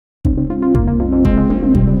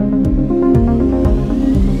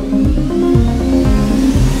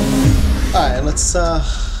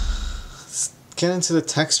let's get into the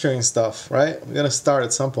texturing stuff, right? We're gonna start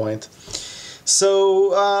at some point.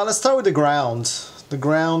 So let's start with the ground. The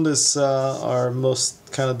ground is our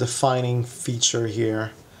most kind of defining feature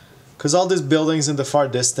here. Because all these buildings in the far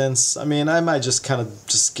distance, I mean, I might just kind of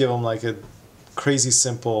just give them like a crazy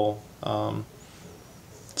simple,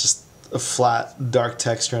 just a flat dark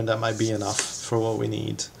texture, and that might be enough for what we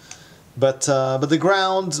need. But the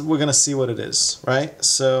ground, we're gonna see what it is, right?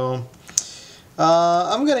 So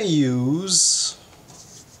I'm gonna use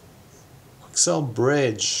Quixel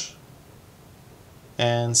Bridge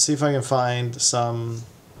and see if I can find some.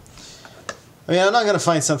 I mean, I'm not gonna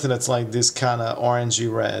find something that's like this kind of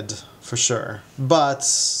orangey red for sure, but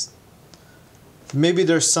maybe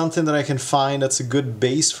there's something that I can find that's a good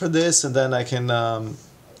base for this, and then I can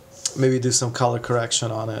maybe do some color correction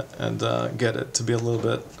on it and get it to be a little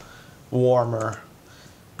bit warmer.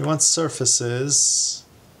 We want surfaces,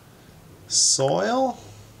 soil,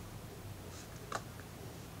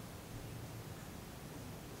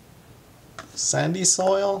 sandy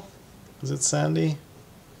soil. Is it sandy?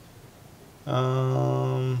 I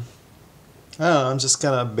don't know, I'm just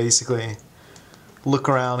gonna basically look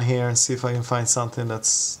around here and see if I can find something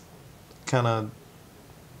that's kind of,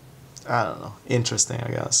 I don't know, interesting, I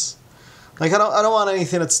guess. Like I don't want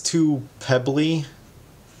anything that's too pebbly,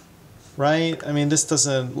 right? I mean, this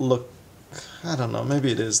doesn't look, I don't know,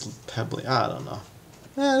 maybe it is pebbly, I don't know.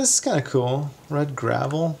 Yeah, this is kind of cool. Red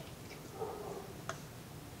gravel.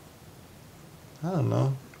 I don't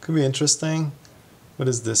know, could be interesting. What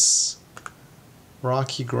is this?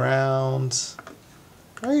 Rocky ground.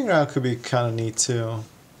 Rocky ground could be kind of neat too.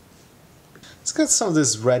 Let's get some of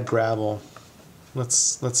this red gravel.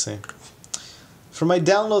 Let's see. For my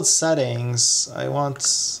download settings, I want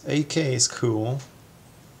 8K is cool.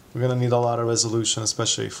 We're gonna need a lot of resolution,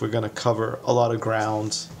 especially if we're gonna cover a lot of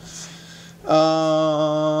ground.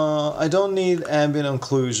 I don't need ambient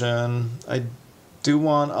occlusion. I do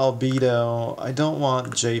want albedo. I don't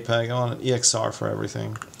want JPEG. I want an EXR for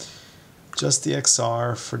everything. Just the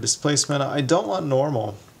XR for displacement. I don't want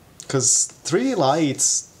normal, because 3D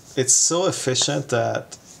lights, it's so efficient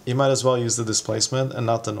that you might as well use the displacement and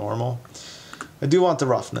not the normal. I do want the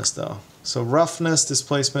roughness though. So roughness,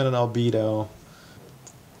 displacement, and albedo.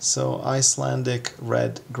 So Icelandic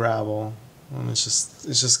red gravel. And it's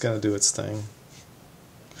just gonna do its thing.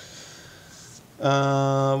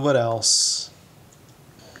 What else?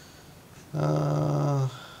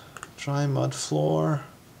 Dry mud floor.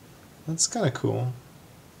 That's kind of cool.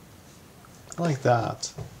 I like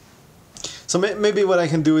that. So maybe what I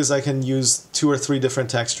can do is I can use 2 or 3 different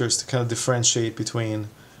textures to kind of differentiate between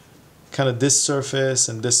kind of this surface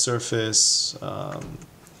and this surface.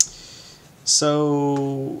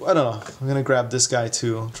 So I don't know. I'm gonna grab this guy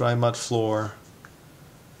too. Dry mud floor.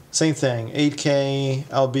 Same thing. 8K,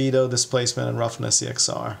 albedo, displacement, and roughness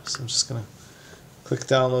EXR. So I'm just gonna click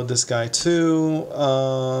download this guy too.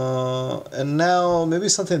 And now maybe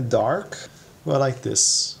something dark. Well, I like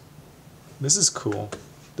this. This is cool.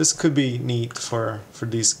 This could be neat for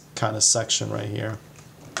these kind of section right here.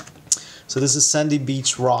 So this is Sandy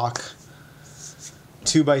Beach Rock,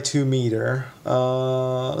 2 by 2 meter.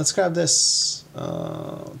 Let's grab this.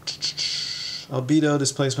 Albedo,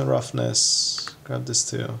 displacement, roughness. Grab this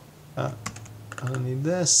too. I don't need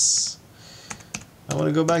this. I want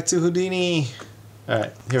to go back to Houdini.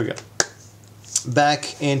 Alright, here we go.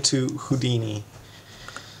 Back into Houdini.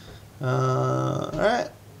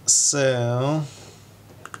 Alright, so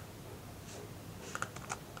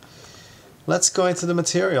let's go into the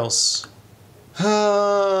materials.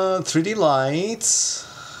 3D light,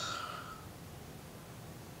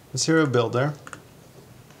 material builder,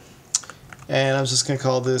 and I'm just gonna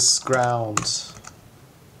call this ground.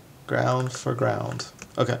 Ground for ground.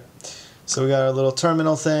 Okay. So we got our little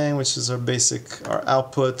terminal thing, which is our basic, our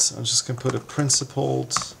output. I'm just going to put a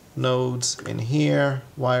principled node in here,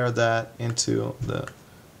 wire that into the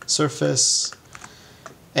surface,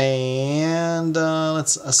 and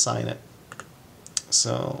let's assign it.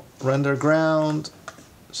 So render ground,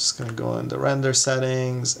 just going to go into render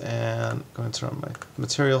settings and going to run my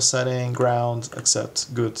material setting, ground,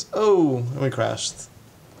 accept, good. Oh, and we crashed.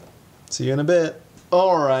 See you in a bit.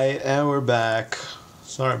 Alright, and we're back.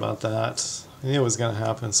 Sorry about that. I knew it was going to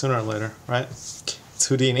happen sooner or later, right? It's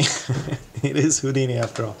Houdini. It is Houdini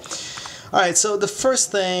after all. Alright, so the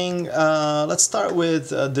first thing, let's start with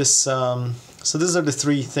this. So these are the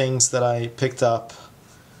 3 things that I picked up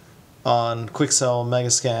on Quixel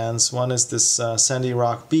Megascans. One is this sandy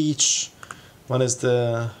rock beach. One is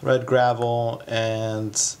the red gravel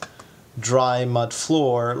and dry mud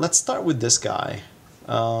floor. Let's start with this guy.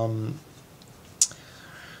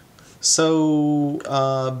 So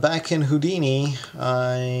back in Houdini,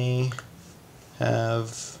 I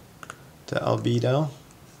have the albedo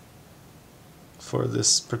for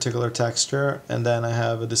this particular texture, and then I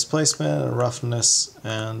have a displacement, a roughness,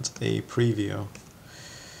 and a preview.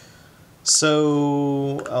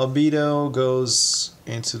 So albedo goes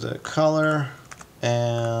into the color,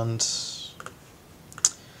 and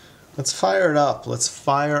let's fire it up. Let's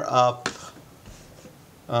fire up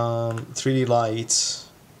 3D light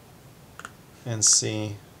and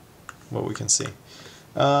see what we can see.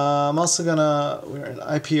 I'm also gonna, we're in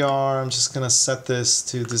IPR, I'm just gonna set this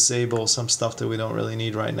to disable some stuff that we don't really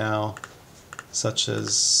need right now, such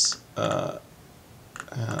as, I'll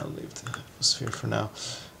leave the atmosphere for now.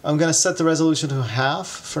 I'm gonna set the resolution to half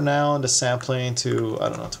for now and the sampling to, I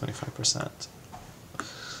don't know, 25%.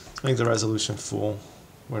 Let's make the resolution full.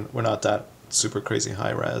 We're not that super crazy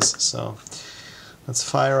high res, so let's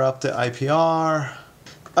fire up the IPR.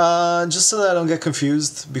 Just so that I don't get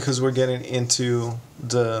confused, because we're getting into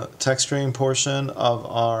the texturing portion of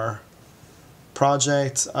our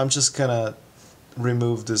project, I'm just gonna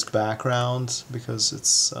remove this background because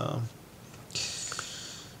it's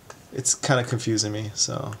kind of confusing me.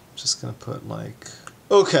 So I'm just gonna put like,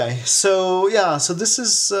 okay, so yeah, so this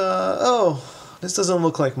is oh, this doesn't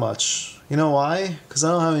look like much. You know why? Because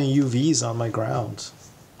I don't have any UVs on my ground.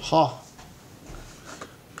 Ha.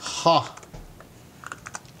 Ha.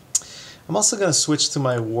 I'm also going to switch to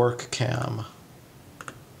my work cam.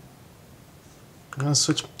 I'm going to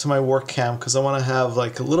switch to my work cam because I want to have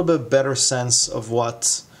like a little bit better sense of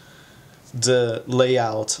what the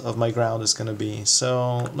layout of my ground is going to be.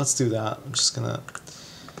 So let's do that. I'm just going to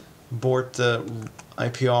board the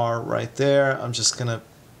IPR right there. I'm just going to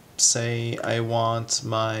say I want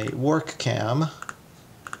my work cam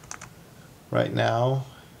right now.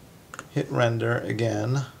 Hit render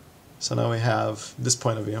again. So now we have this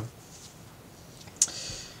point of view.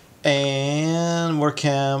 And work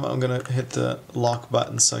cam, I'm gonna hit the lock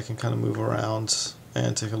button so I can kind of move around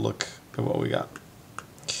and take a look at what we got.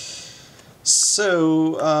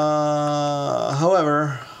 So,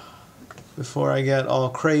 however, before I get all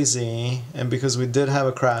crazy, and because we did have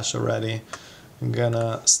a crash already, I'm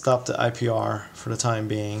gonna stop the IPR for the time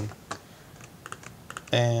being.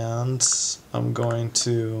 And I'm going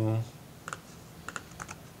to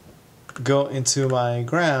go into my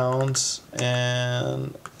ground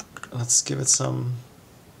and let's give it some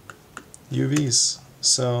UVs.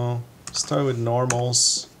 So start with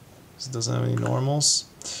normals. It doesn't have any normals.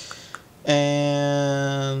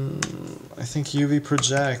 And I think UV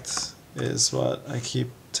project is what I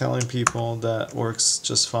keep telling people that works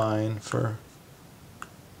just fine for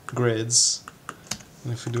grids.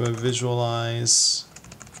 And if we do a visualize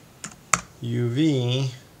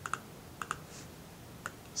UV,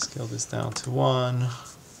 scale this down to 1.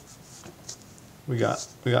 We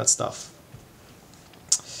got stuff.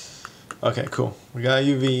 Okay, cool. We got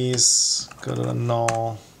UVs. Go to the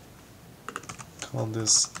null. Call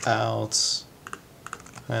this out.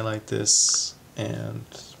 Highlight this, and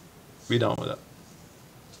be done with it.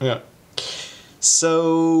 Okay.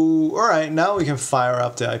 So, all right. Now we can fire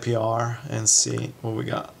up the IPR and see what we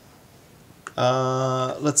got.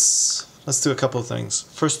 Let's do a couple of things.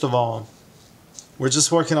 First of all, we're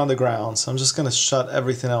just working on the ground, so I'm just gonna shut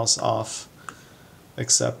everything else off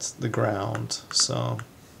except the ground. So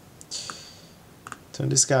turn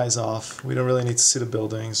these guys off. We don't really need to see the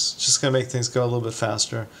buildings. Just gonna make things go a little bit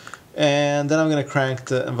faster. And then I'm gonna crank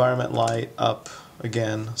the environment light up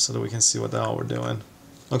again so that we can see what the hell we're doing.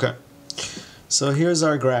 Okay, so here's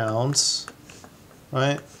our ground,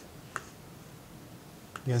 right?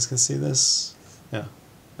 You guys can see this? Yeah.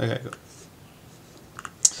 Okay, good.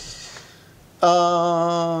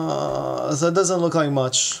 So it doesn't look like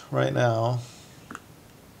much right now,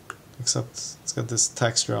 except it's got this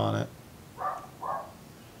texture on it.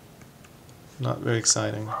 Not very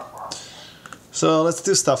exciting. So let's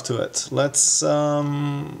do stuff to it. Let's,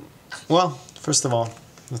 well, first of all,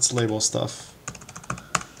 let's label stuff.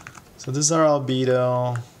 So this is our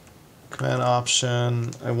albedo. Command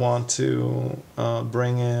Option. I want to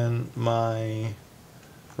bring in my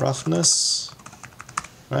roughness,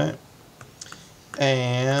 right?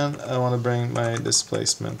 And I want to bring my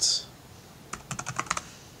displacement.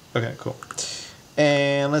 Okay, cool.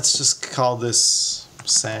 And let's just call this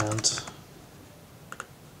sand,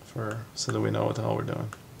 so that we know what the hell we're doing.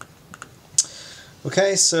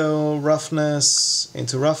 Okay, so roughness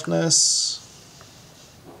into roughness.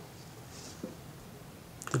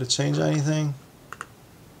 Did it change anything?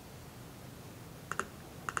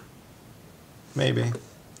 Maybe. It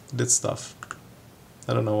did stuff.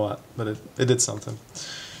 I don't know what, but it did something.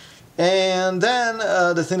 And then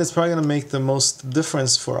the thing that's probably going to make the most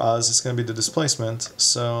difference for us is going to be the displacement.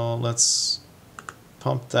 So let's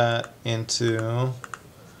pump that into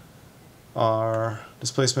our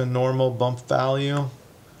displacement normal bump value.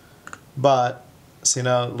 But see,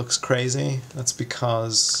 now it looks crazy. That's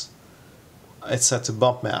because it's set to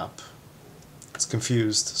bump map. It's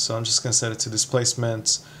confused. So I'm just going to set it to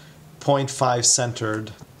displacement 0.5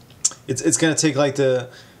 centered. It's going to take like the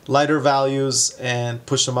lighter values and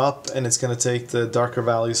push them up, and it's going to take the darker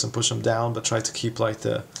values and push them down, but try to keep like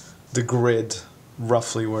the grid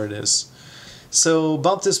roughly where it is. So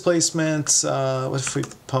bump displacement, what if we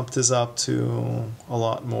pump this up to a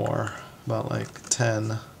lot more, about like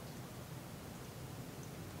 10.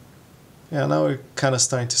 Yeah, now we're kind of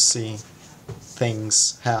starting to see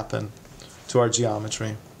things happen to our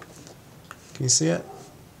geometry. Can you see it?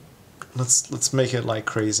 Let's make it like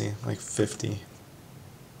crazy, like 50.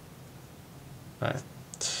 Alright.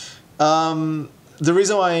 The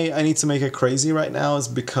reason why I need to make it crazy right now is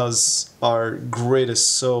because our grid is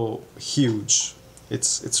so huge.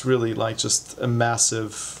 It's really like just a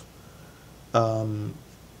massive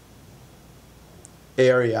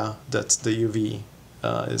area that the UV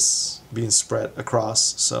is being spread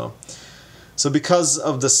across. So because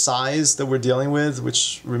of the size that we're dealing with,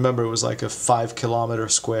 which remember was like a 5 kilometer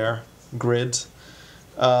square grid,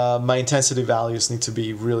 my intensity values need to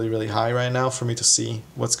be really, really high right now for me to see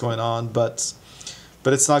what's going on, but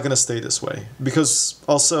it's not going to stay this way, because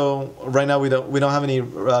also right now we don't have any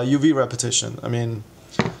UV repetition. I mean,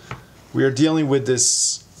 we are dealing with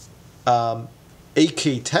this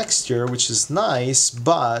 8K texture, which is nice,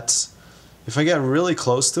 but if I get really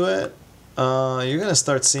close to it, you're going to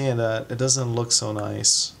start seeing that it doesn't look so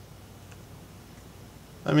nice.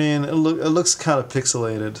 I mean, it looks kind of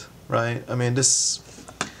pixelated, right? I mean,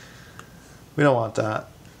 we don't want that.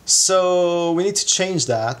 So we need to change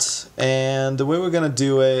that, and the way we're going to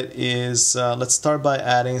do it is let's start by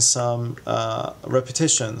adding some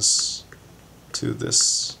repetitions to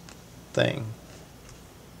this thing.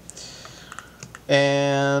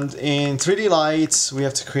 And in 3D Light, we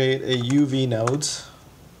have to create a UV node,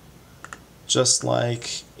 just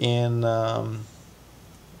like in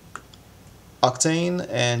Octane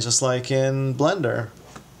and just like in Blender.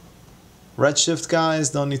 Redshift guys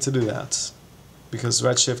don't need to do that, because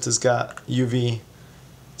Redshift has got UV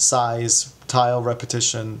size tile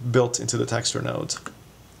repetition built into the texture node.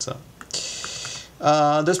 So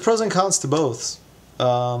there's pros and cons to both.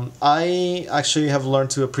 I actually have learned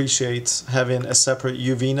to appreciate having a separate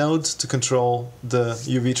UV node to control the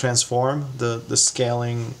UV transform, the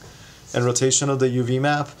scaling and rotation of the UV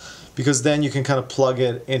map, because then you can kind of plug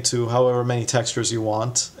it into however many textures you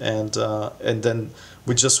want, and then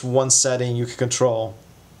with just one setting you can control,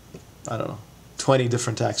 I don't know, 20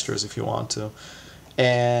 different textures if you want to.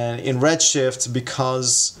 And in Redshift,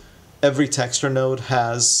 because every texture node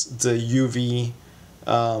has the UV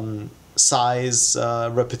size,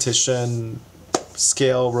 repetition,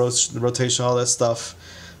 scale, rotation, all that stuff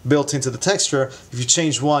built into the texture, if you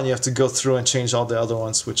change one, you have to go through and change all the other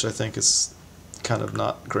ones, which I think is kind of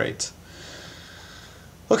not great.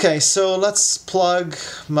 Okay, so let's plug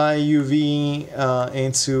my UV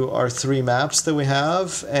into our 3 maps that we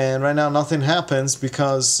have, and right now nothing happens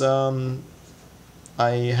because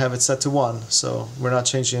I have it set to 1, so we're not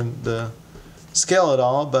changing the scale at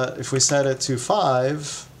all. But if we set it to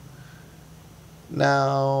 5,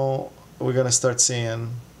 now we're going to start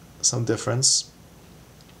seeing some difference.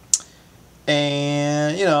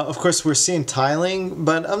 And, you know, of course we're seeing tiling,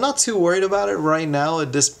 but I'm not too worried about it right now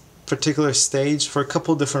at this particular stage for a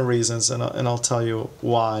couple different reasons, and I'll tell you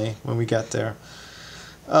why when we get there.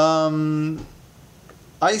 I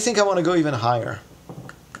think I want to go even higher.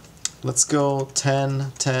 Let's go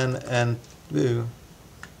 10, 10, and ooh.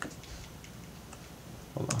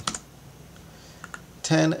 Hold on.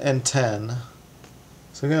 10 and 10.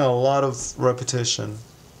 So we got a lot of repetition.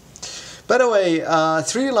 By the way,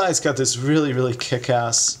 3D Light's got this really, really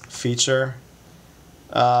kick-ass feature,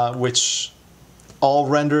 which all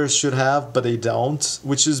renders should have, but they don't,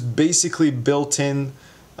 which is basically built-in,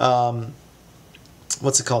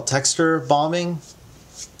 what's it called, texture bombing,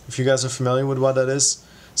 if you guys are familiar with what that is.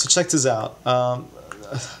 So check this out.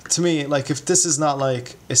 To me, like, if this is not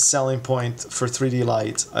like a selling point for 3D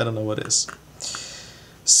Light, I don't know what is.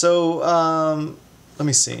 So let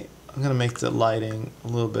me see. I'm gonna make the lighting a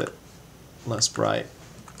little bit less bright,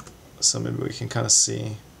 so maybe we can kind of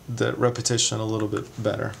see the repetition a little bit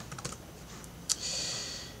better.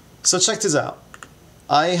 So check this out.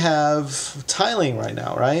 I have tiling right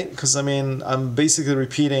now, right? Because I mean, I'm basically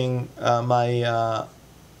repeating my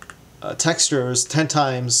textures 10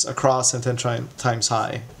 times across and 10 times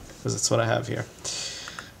high. because that's what I have here.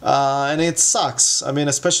 And it sucks. I mean,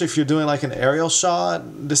 especially if you're doing like an aerial shot,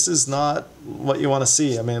 this is not what you want to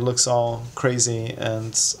see. I mean, it looks all crazy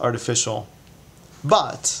and artificial.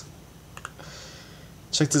 But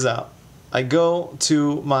check this out. I go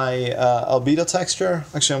to my albedo texture.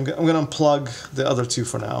 Actually, I'm going to unplug the other two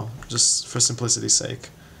for now, just for simplicity's sake.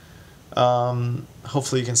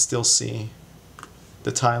 Hopefully you can still see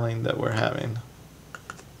the tiling that we're having.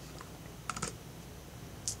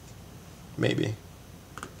 Maybe.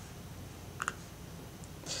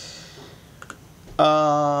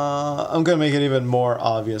 I'm going to make it even more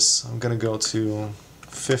obvious. I'm going to go to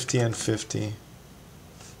 50 and 50. Can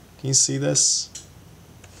you see this?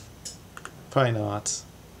 Probably not.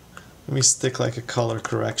 Let me stick like a color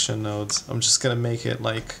correction node. I'm just going to make it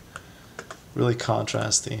like really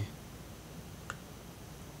contrasty.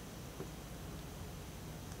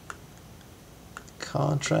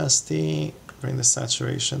 Contrasty. Bring the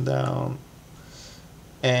saturation down.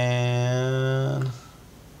 And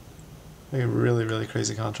make it really, really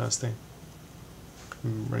crazy contrasty.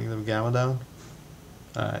 Bring the gamma down.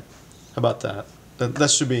 Alright. How about that?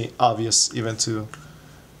 That should be obvious even to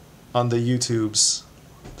on the YouTubes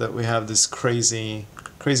that we have this crazy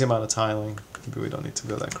amount of tiling. Maybe we don't need to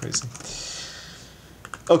go that crazy.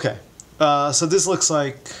 Okay. So this looks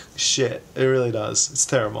like shit. It really does. It's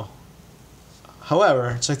terrible.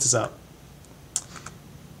 However, check this out.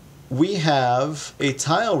 We have a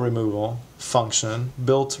tile removal function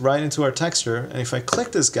built right into our texture, and if I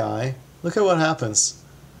click this guy, look at what happens.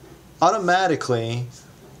 Automatically,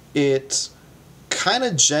 it kind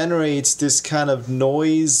of generates this kind of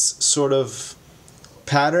noise sort of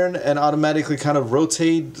pattern and automatically kind of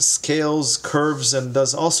rotates, scales, curves, and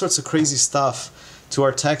does all sorts of crazy stuff to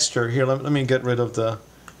our texture. Here, let me get rid of the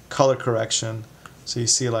color correction so you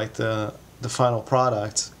see like the final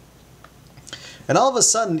product. And all of a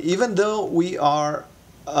sudden, even though we are,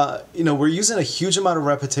 we're using a huge amount of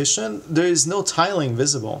repetition, there is no tiling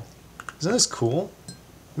visible. Isn't this cool? I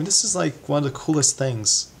mean, this is like one of the coolest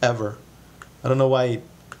things ever. I don't know why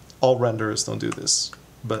all renderers don't do this,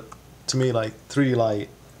 but to me, like 3D Light,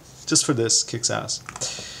 just for this, kicks ass.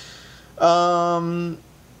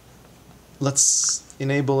 Let's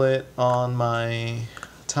enable it on my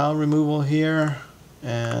tile removal here,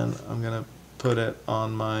 and I'm gonna put it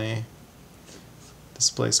on my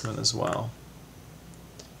displacement as well.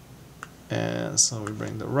 And so we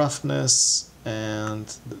bring the roughness and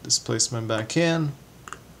the displacement back in.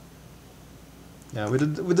 Yeah,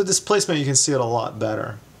 with the displacement you can see it a lot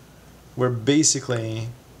better. We're basically,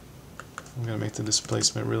 I'm gonna make the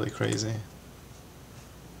displacement really crazy.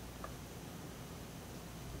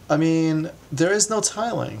 I mean, there is no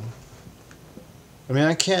tiling. I mean,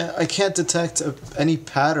 I can't detect any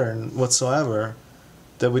pattern whatsoever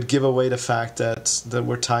that would give away the fact that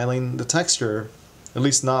we're tiling the texture, at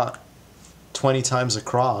least not 20 times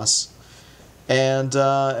across. And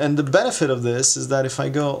the benefit of this is that if I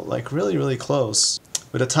go like really, really close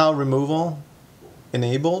with a tile removal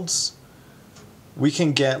enabled, we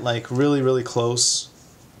can get like really, really close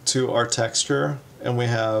to our texture, and we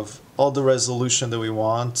have all the resolution that we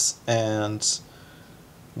want, and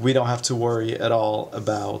we don't have to worry at all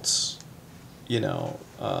about,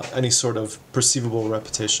 any sort of perceivable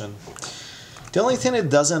repetition. The only thing it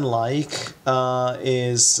doesn't like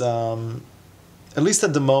is, at least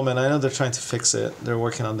at the moment, I know they're trying to fix it, they're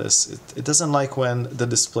working on this, it doesn't like when the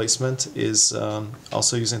displacement is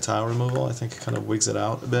also using tile removal. I think it kind of wigs it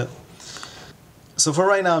out a bit. So for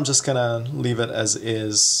right now, I'm just gonna leave it as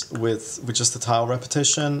is with just the tile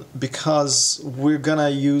repetition, because we're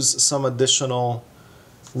gonna use some additional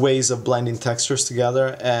ways of blending textures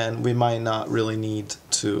together, and we might not really need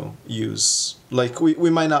to use, like, we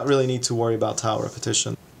might not really need to worry about tile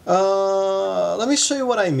repetition. Let me show you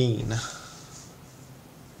what I mean.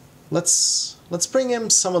 Let's bring in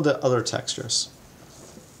some of the other textures.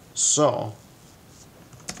 So,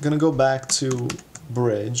 I'm gonna go back to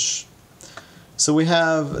bridge. So we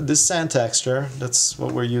have this sand texture, that's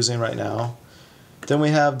what we're using right now. Then we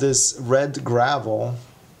have this red gravel,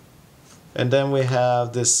 and then we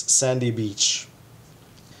have this sandy beach.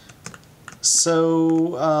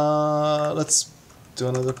 So let's do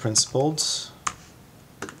another principled,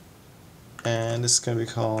 and this is going to be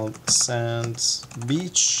called sand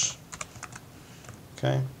beach.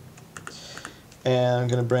 Okay, and I'm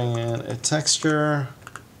going to bring in a texture,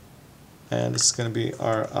 and this is going to be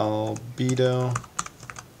our albedo,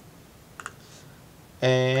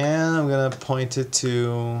 and I'm going to point it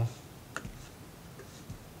to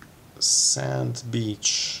sand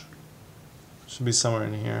beach. Should be somewhere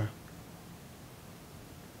in here.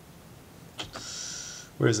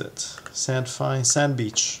 Where is it? Sand fine, sand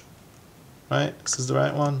beach. right? Is this the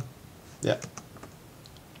right one? Yeah.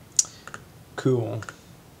 Cool.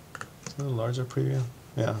 Is that a larger preview?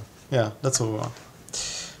 Yeah, yeah, that's what we want.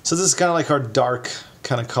 So this is kind of like our dark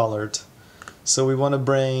kind of colored. So we want to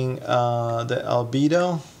bring the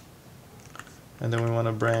albedo, and then we want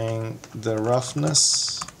to bring the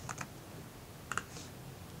roughness.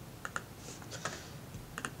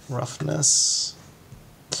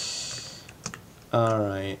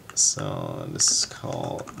 Alright, so this is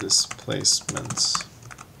called displacement.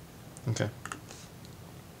 Okay.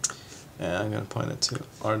 And I'm going to point it to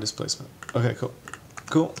our displacement. Okay, cool.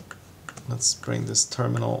 Cool. Let's bring this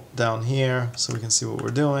terminal down here so we can see what we're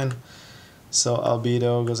doing. So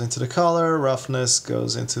albedo goes into the color, roughness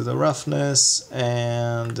goes into the roughness,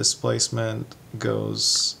 and displacement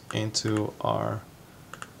goes into our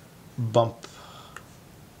bump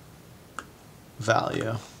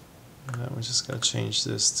value. And then we're just going to change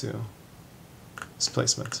this to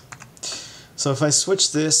displacement. So if I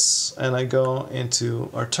switch this and I go into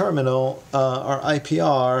our terminal, our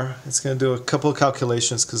IPR, it's going to do a couple of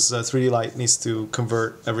calculations because 3D Light needs to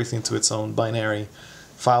convert everything to its own binary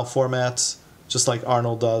file format, just like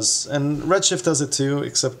Arnold does. And Redshift does it too,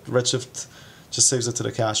 except Redshift just saves it to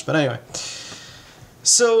the cache. But anyway,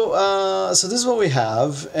 so this is what we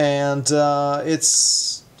have, and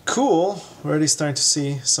it's cool. We're already starting to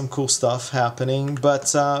see some cool stuff happening,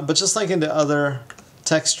 but just like in the other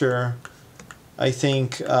texture, I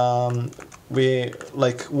think we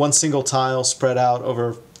like one single tile spread out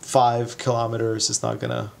over 5 kilometers is not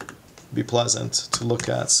gonna be pleasant to look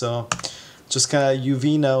at. So just kind of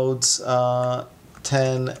UV nodes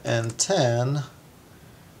 10 and 10,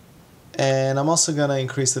 and I'm also gonna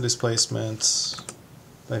increase the displacement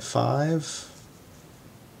by 5.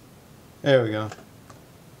 There we go.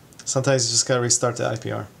 Sometimes you just gotta restart the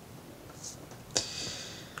IPR.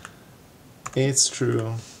 It's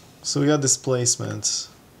true. So we got displacement.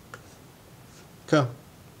 Okay.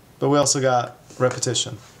 But we also got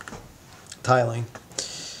repetition. Tiling.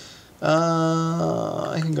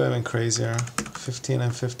 I can go even crazier. 15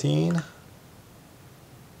 and 15.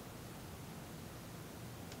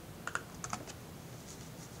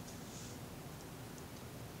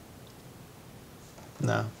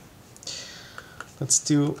 No. Let's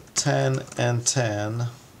do 10 and 10.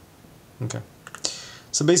 Okay.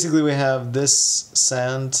 So basically we have this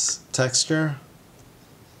sand texture.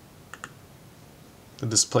 The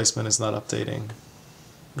displacement is not updating.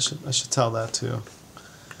 I should tell that to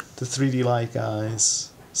the 3D Light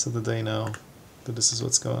guys so that they know that this is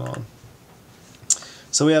what's going on.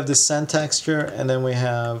 So we have this sand texture, and then we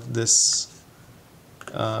have this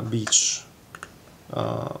beach,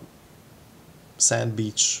 sand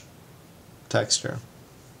beach texture.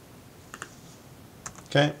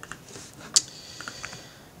 Okay.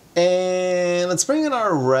 And let's bring in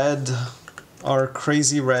our red, our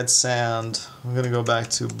crazy red sand. I'm gonna go back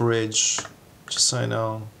to bridge, just so I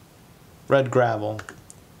know. Red gravel.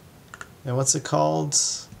 And what's it called?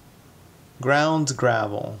 Ground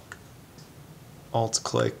gravel. Alt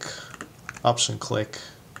click, option click.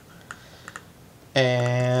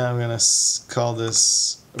 And I'm gonna call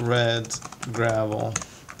this red gravel.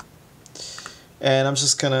 And I'm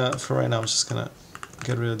just gonna, for right now, I'm just gonna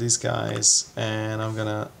get rid of these guys, and I'm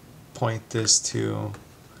gonna point this to,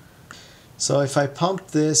 so if I pump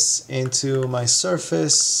this into my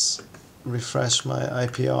surface, refresh my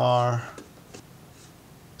IPR,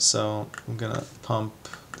 so I'm gonna pump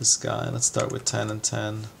this guy. Let's start with 10 and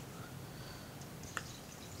 10.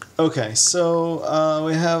 Okay, so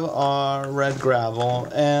we have our red gravel,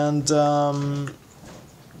 and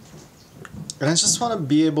I just want to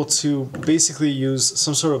be able to basically use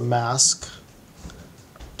some sort of mask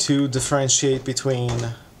to differentiate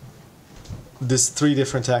between these 3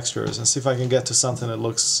 different textures and see if I can get to something that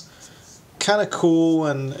looks kind of cool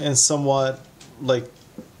and somewhat like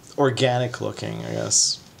organic looking, I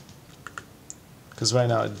guess. Because right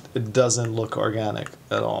now it doesn't look organic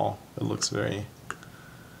at all. It looks very,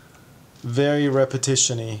 very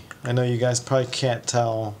repetition-y. I know you guys probably can't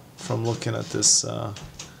tell from looking at this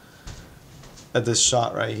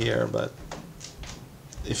shot right here, but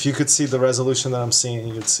if you could see the resolution that I'm seeing,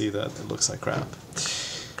 you'd see that it looks like crap.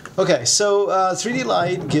 Okay, so 3D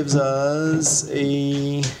Light gives us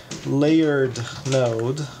a layered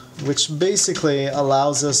node, which basically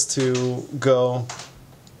allows us to go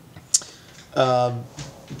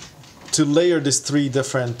to layer these 3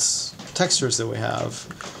 different textures that we have.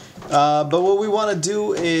 But what we want to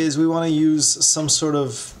do is we want to use some sort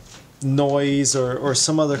of noise or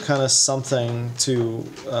some other kind of something to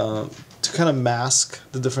kind of mask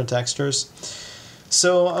the different textures.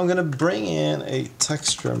 So I'm going to bring in a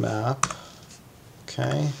texture map.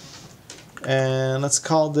 Okay. And let's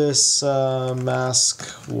call this mask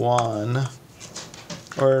 1,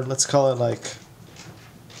 or let's call it like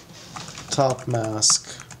top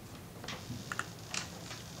mask.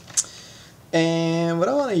 And what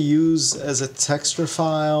I want to use as a texture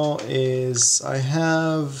file is I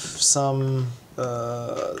have some,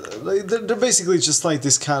 they're basically just like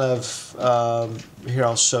this kind of, here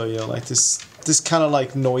I'll show you, like this kind of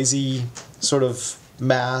like noisy sort of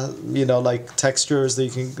like textures that you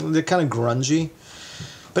can, they're kind of grungy.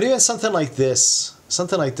 But even something like this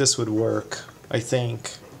would work, I think,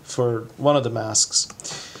 for one of the masks.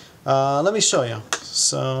 Let me show you.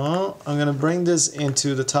 So I'm going to bring this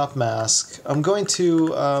into the top mask. I'm going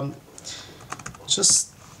to,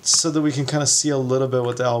 just so that we can kind of see a little bit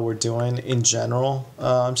what the hell we're doing in general,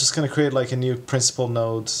 I'm just going to create like a new principal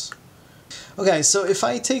node. Okay, so if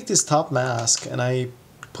I take this top mask and I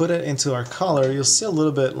put it into our color, you'll see a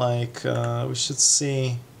little bit like, we should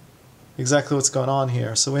see exactly what's going on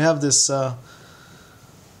here. So we have this, our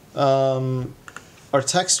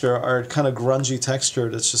texture, our kind of grungy texture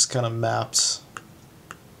that's just kind of mapped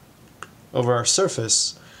over our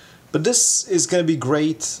surface. But this is going to be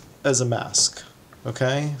great as a mask,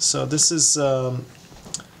 okay? So this is going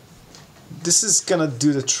to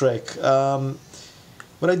do the trick.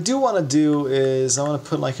 What I do want to do is I want to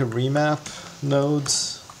put like a remap node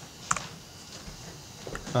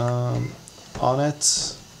on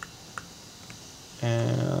it.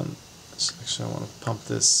 And actually I want to pump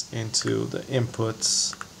this into the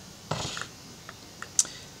inputs.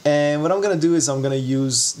 And what I'm going to do is I'm going to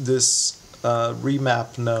use this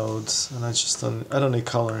remap node, and I don't need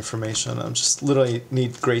color information. I'm just literally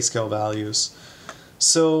need grayscale values.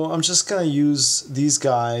 So I'm just going to use these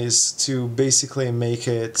guys to basically make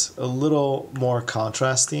it a little more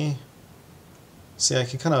contrasty. See, I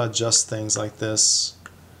can kind of adjust things like this.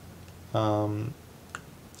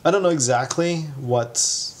 I don't know exactly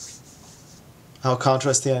how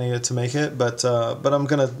contrasty I needed to make it, but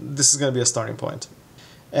this is gonna be a starting point.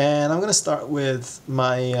 And I'm gonna start with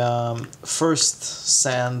my first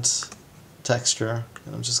sand texture,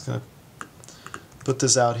 and I'm just gonna put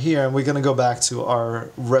this out here, and we're gonna go back to our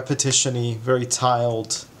repetition-y, very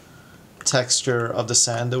tiled texture of the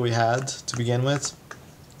sand that we had to begin with.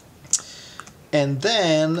 And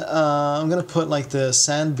then I'm gonna put like the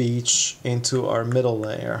sand beach into our middle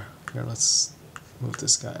layer. Here, let's move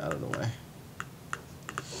this guy out of the way.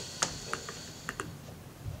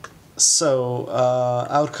 So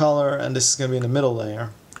out color, and this is going to be in the middle layer.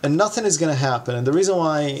 And nothing is going to happen. And the reason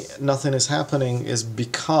why nothing is happening is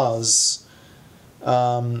because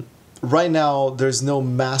right now there's no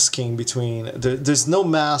masking between, there's no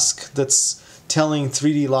mask that's telling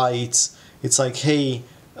 3D Light, it's like, hey,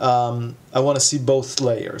 I want to see both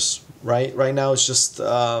layers, right? Right now it's just,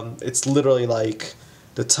 it's literally like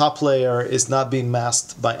the top layer is not being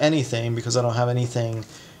masked by anything because I don't have anything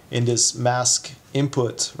in this mask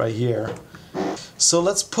input right here. So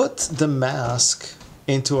let's put the mask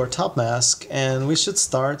into our top mask, and we should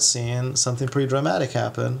start seeing something pretty dramatic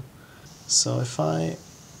happen. So if I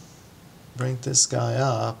bring this guy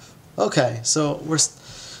up, okay, so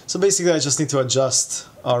basically I just need to adjust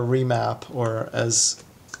our remap, or as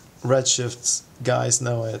Redshift guys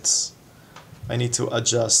know it, I need to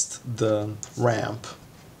adjust the ramp.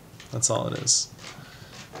 That's all it is.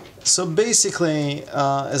 So basically,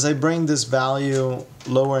 as I bring this value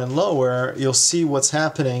lower and lower, you'll see what's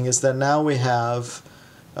happening is that now we have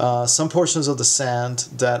some portions of the sand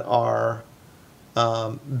that are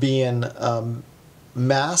being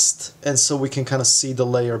masked, and so we can kind of see the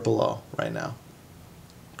layer below right now.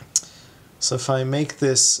 So if I make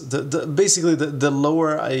this, basically the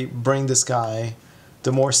lower I bring this guy,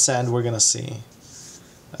 the more sand we're going to see.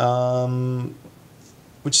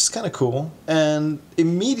 Which is kind of cool, and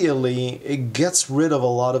immediately it gets rid of a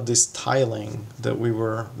lot of this tiling that we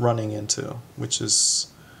were running into, which is,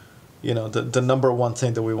 you know, the number one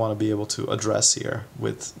thing that we want to be able to address here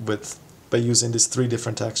by using these 3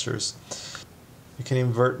 different textures. You can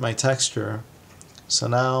invert my texture. So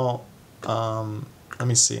now, let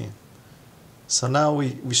me see. So now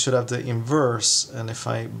we should have the inverse, and if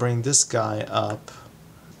I bring this guy up,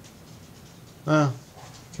 I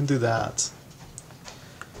can do that.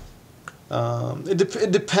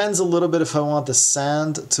 It depends a little bit if I want the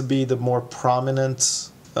sand to be the more prominent,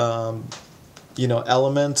 you know,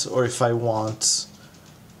 element, or if I want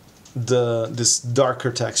this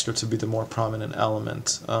darker texture to be the more prominent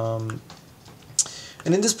element. And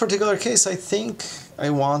in this particular case, I think I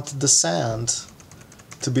want the sand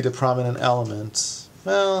to be the prominent element.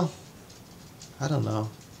 Well, I don't know.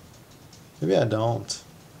 Maybe I don't.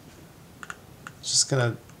 Just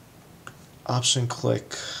gonna option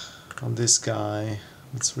click on this guy.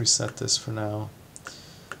 Let's reset this for now.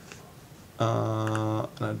 And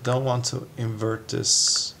I don't want to invert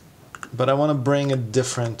this, but I want to bring a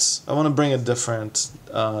different.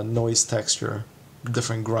 Noise texture,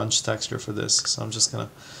 different grunge texture for this. So I'm just gonna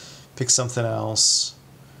pick something else.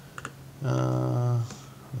 Let's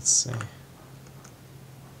see.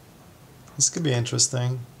 This could be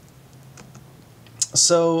interesting.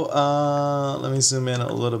 So let me zoom in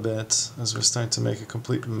a little bit as we're starting to make a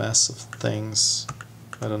complete mess of things.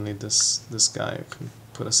 I don't need this guy. I can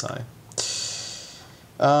put aside.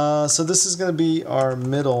 So this is going to be our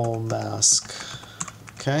middle mask,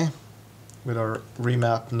 okay, with our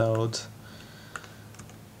remap node.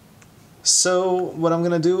 So what I'm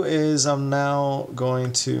going to do is I'm now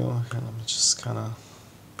going to, here, let me just kind of,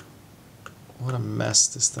 what a mess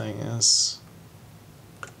this thing is.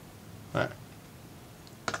 All right.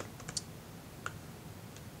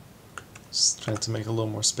 Just trying to make a little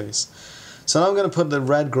more space. So now I'm going to put the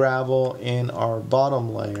red gravel in our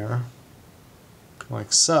bottom layer,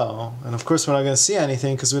 like so. And of course we're not going to see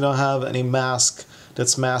anything because we don't have any mask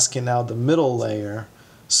that's masking out the middle layer,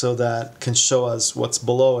 so that can show us what's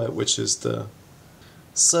below it, which is the...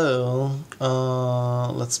 So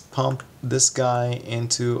let's pump this guy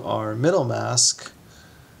into our middle mask,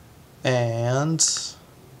 and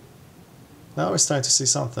now we're starting to see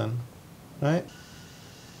something, right?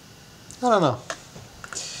 I don't know.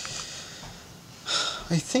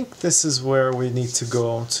 I think this is where we need to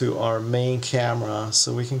go to our main camera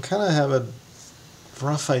so we can kind of have a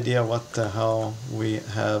rough idea what the hell we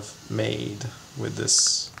have made with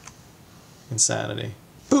this insanity.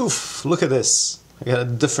 Poof! Look at this. I got a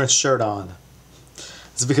different shirt on.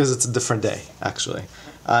 It's because it's a different day, actually.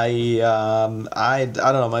 I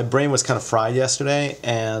don't know, my brain was kind of fried yesterday,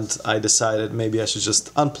 and I decided maybe I should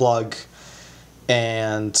just unplug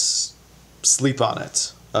and sleep on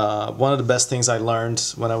it. One of the best things I learned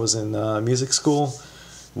when I was in music school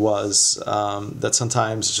was that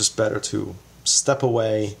sometimes it's just better to step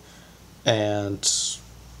away and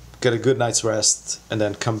get a good night's rest and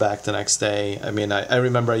then come back the next day. I mean, I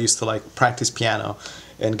remember I used to like practice piano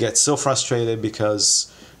and get so frustrated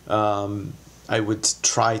because I would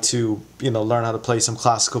try to, learn how to play some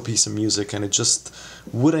classical piece of music, and it just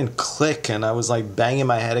wouldn't click, and I was like banging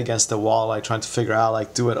my head against the wall, like trying to figure out,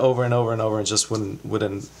 like do it over and over and over, and just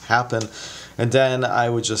wouldn't happen. And then I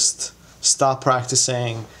would just stop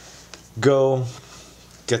practicing, go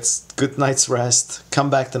get good night's rest, come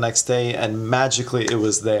back the next day, and magically it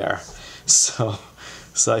was there. So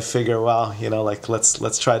I figure, well, like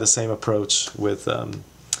let's try the same approach with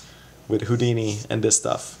Houdini and this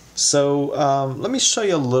stuff. So let me show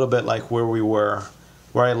you a little bit like where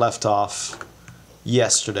I left off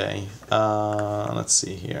yesterday. Let's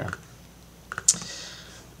see here.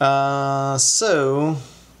 So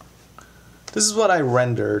this is what I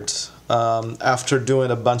rendered after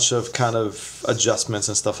doing a bunch of kind of adjustments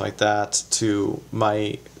and stuff like that to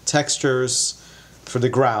my textures for the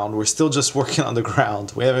ground. We're still just working on the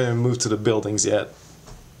ground. We haven't even moved to the buildings yet.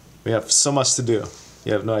 We have so much to do.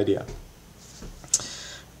 You have no idea.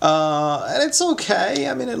 And it's okay.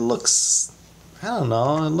 I mean, it looks, I don't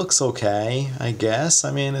know, it looks okay, I guess.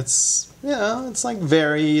 I mean, it's, it's like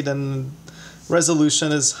varied, and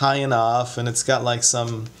resolution is high enough, and it's got like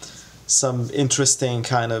some interesting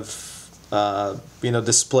kind of,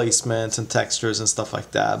 displacement and textures and stuff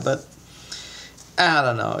like that. But I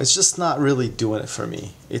don't know, it's just not really doing it for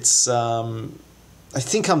me. It's, I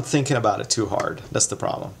think I'm thinking about it too hard. That's the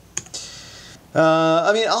problem.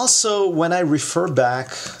 I mean, also, when I refer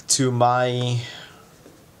back to my,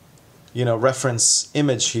 reference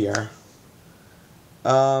image here,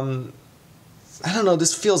 I don't know,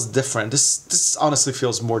 this feels different. This honestly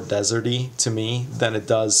feels more deserty to me than it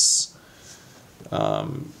does,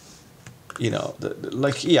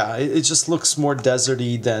 it just looks more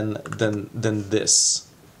deserty than this.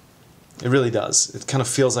 It really does. It kind of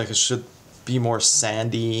feels like it should be more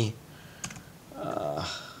sandy.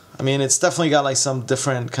 I mean, it's definitely got like some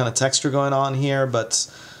different kind of texture going on here, but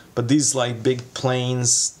these like big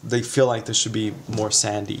plains, they feel like they should be more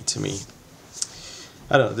sandy to me.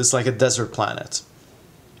 I don't know, this is like a desert planet.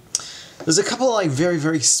 There's a couple of like very,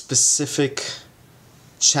 very specific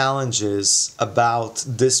challenges about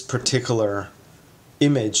this particular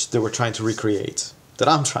image that we're trying to recreate, that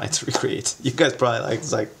I'm trying to recreate. You guys probably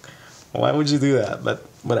like, why would you do that? But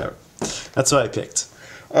whatever. That's what I picked.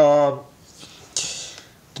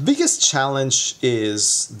 The biggest challenge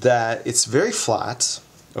is that it's very flat,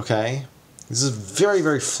 okay? This is a very,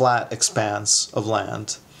 very flat expanse of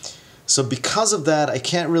land. So because of that, I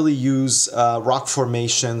can't really use rock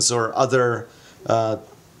formations or other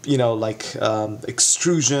you know, like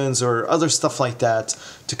extrusions or other stuff like that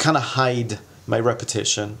to kind of hide my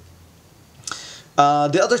repetition.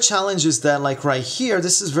 The other challenge is that, like right here,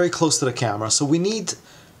 this is very close to the camera, so we need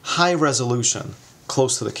high resolution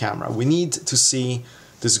close to the camera. We need to see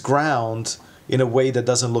this ground in a way that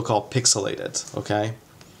doesn't look all pixelated, okay?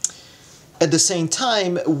 At the same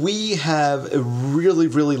time, we have a really,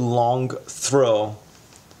 really long throw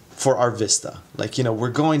for our vista. Like, you know, we're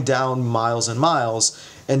going down miles and miles,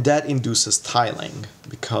 and that induces tiling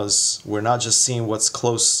because we're not just seeing what's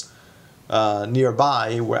close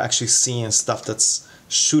nearby, we're actually seeing stuff that's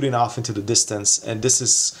shooting off into the distance, and this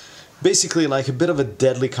is basically like a bit of a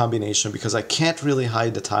deadly combination because I can't really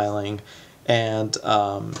hide the tiling, and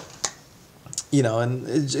you know, and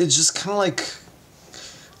it's just kind of like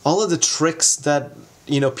all of the tricks that,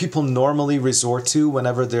 you know, people normally resort to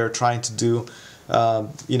whenever they're trying to do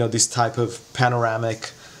you know, these type of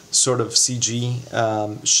panoramic sort of CG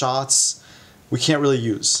shots, we can't really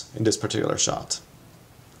use in this particular shot.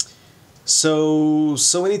 So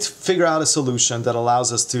we need to figure out a solution that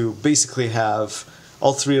allows us to basically have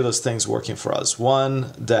all three of those things working for us.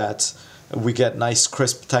 One, that we get nice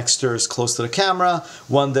crisp textures close to the camera.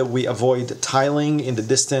 One, that we avoid tiling in the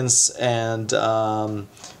distance. And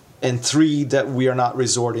three, that we are not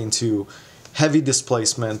resorting to heavy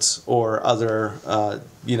displacement or other,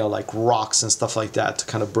 you know, like rocks and stuff like that to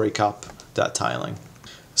kind of break up that tiling.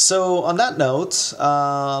 So on that note,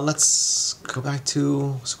 let's go back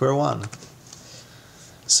to square one.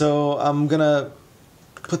 So I'm gonna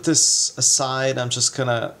put this aside. I'm just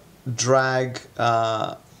gonna drag,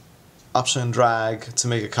 option and drag to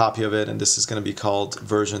make a copy of it, and this is gonna be called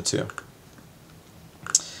version 2.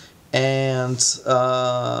 And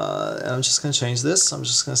I'm just gonna change this. I'm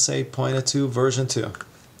just gonna say point it to version 2.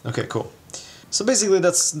 Okay, cool. So basically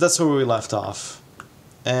that's where we left off.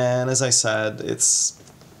 And as I said, it's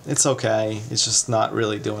okay. It's just not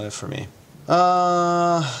really doing it for me.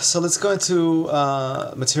 So let's go into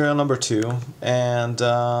material number 2, and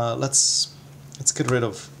let's get rid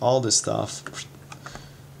of all this stuff.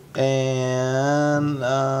 And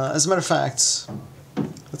as a matter of fact,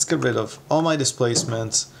 let's get rid of all my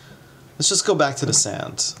displacement. Let's just go back to the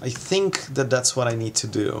sand. I think that that's what I need to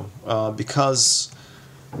do, because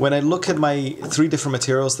when I look at my 3 different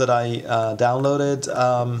materials that I downloaded,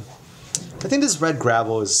 I think this red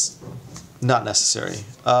gravel is not necessary.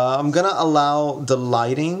 I'm gonna allow the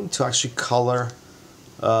lighting to actually color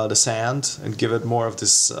the sand and give it more of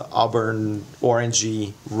this auburn,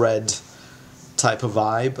 orangey, red type of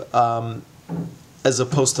vibe, as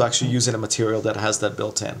opposed to actually using a material that has that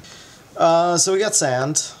built in. So we got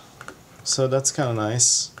sand. So that's kind of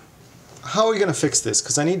nice. How are we going to fix this?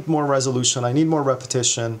 Because I need more resolution, I need more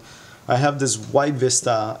repetition. I have this white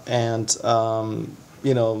vista, and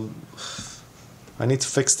you know, I need to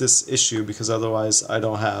fix this issue because otherwise I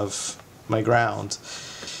don't have my ground.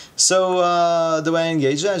 So the way I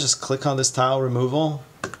engage it, I just click on this tile removal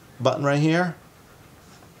button right here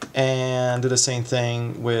and do the same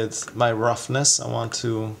thing with my roughness. I want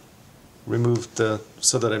to remove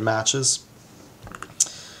so that it matches.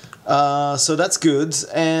 So that's good.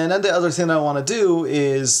 And then the other thing I want to do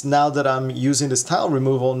is, now that I'm using this tile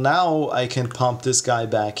removal, now I can pump this guy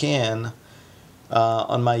back in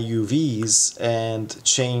on my UVs and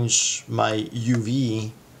change my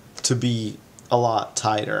UV to be a lot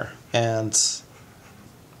tighter. And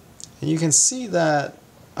you can see that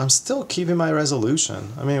I'm still keeping my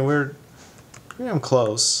resolution. I mean, we're getting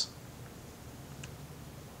close.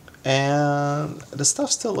 And the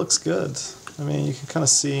stuff still looks good. I mean, you can kind of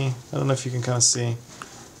see, I don't know if you can kind of see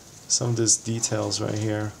some of these details right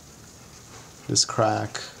here. This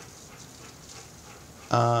crack.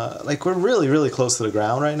 Like, we're really, really close to the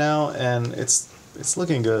ground right now, and it's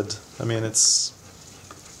looking good. I mean, it's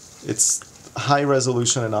high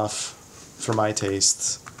resolution enough for my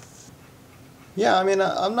taste. Yeah, I mean,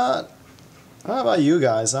 I don't know about you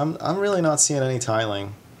guys, I'm really not seeing any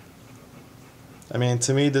tiling. I mean,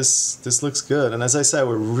 to me, this looks good, and as I said,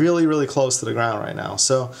 we're really, really close to the ground right now.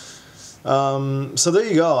 So, so there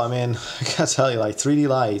you go. I mean, I gotta tell you, like 3D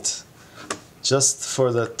light, just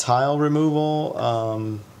for the tile removal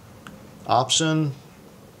option.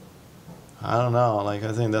 I don't know. Like,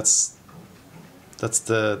 I think that's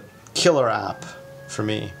the killer app for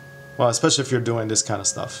me. Well, especially if you're doing this kind of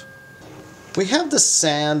stuff. We have the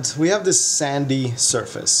sand. We have this sandy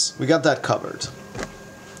surface. We got that covered.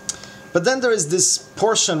 But then there is this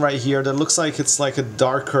portion right here that looks like it's like a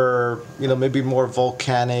darker, you know, maybe more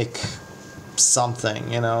volcanic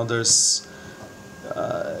something, you know, there's,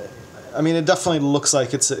 I mean, it definitely looks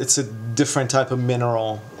like it's a different type of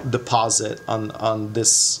mineral deposit on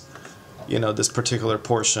this, you know, this particular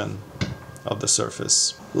portion of the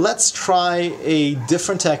surface. Let's try a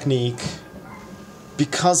different technique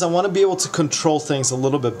because I want to be able to control things a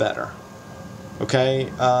little bit better. Okay,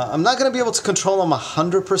 I'm not going to be able to control them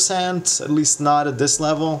 100%, at least not at this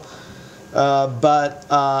level, but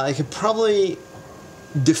I could probably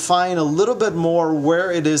define a little bit more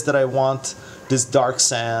where it is that I want this dark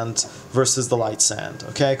sand versus the light sand,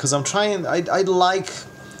 okay? Because I'm trying, I like,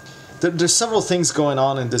 there's several things going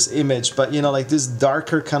on in this image, but you know, like these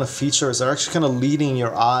darker kind of features are actually kind of leading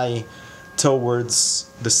your eye towards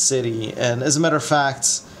the city. And as a matter of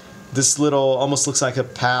fact, this little, almost looks like a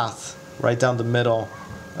path right down the middle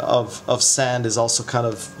of sand is also kind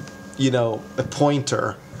of, you know, a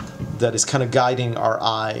pointer that is kind of guiding our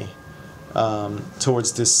eye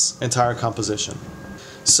towards this entire composition.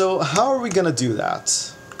 So how are we going to do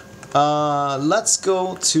that? Let's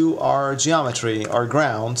go to our geometry, our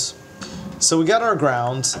ground. So we got our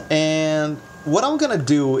ground, and what I'm going to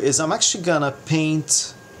do is I'm actually going to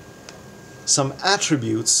paint some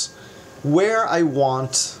attributes where I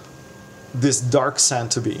want this dark sand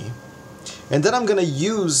to be. And then I'm going to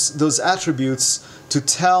use those attributes to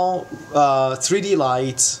tell 3D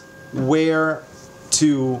Light where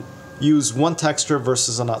to use one texture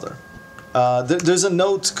versus another. There's a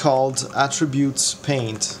note called attributes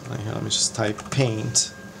paint. Here, let me just type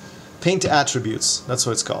paint. Paint attributes, that's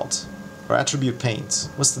what it's called. Or attribute paint.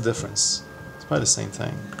 What's the difference? It's probably the same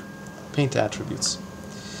thing. Paint attributes.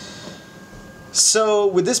 So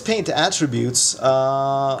with this paint attributes,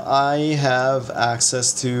 I have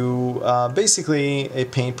access to basically a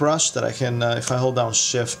paintbrush that I can, if I hold down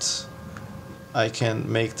Shift, I can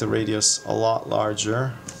make the radius a lot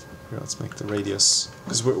larger. Here, let's make the radius,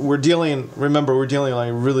 because we're dealing, remember, we're dealing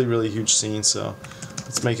like a really, really huge scene, so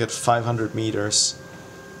let's make it 500 meters.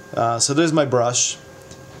 So there's my brush,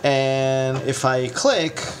 and if I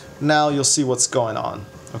click, now you'll see what's going on,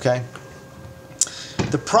 okay?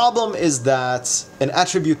 The problem is that an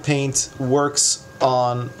attribute paint works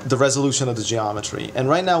on the resolution of the geometry, and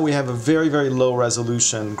right now we have a very, very low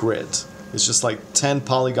resolution grid. It's just like 10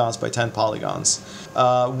 polygons by 10 polygons.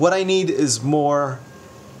 What I need is more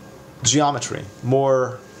geometry,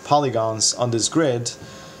 more polygons on this grid.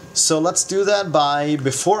 So let's do that by,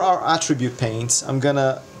 before our attribute paint, I'm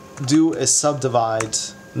gonna do a subdivide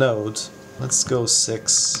node. Let's go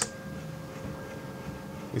 6.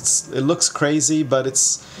 It looks crazy, but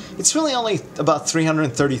it's really only about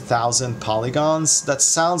 330,000 polygons. That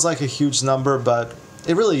sounds like a huge number, but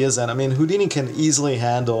it really isn't. I mean, Houdini can easily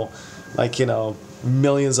handle, like, you know,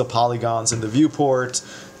 millions of polygons in the viewport.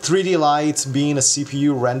 3D Light, being a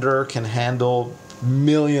CPU renderer, can handle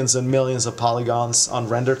millions and millions of polygons on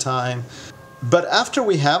render time. But after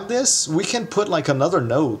we have this, we can put like another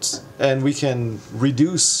node and we can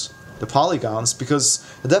reduce the polygons, because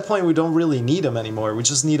at that point we don't really need them anymore. We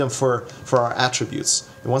just need them for our attributes.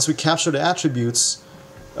 And once we capture the attributes,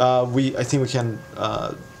 I think we can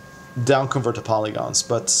down convert the polygons.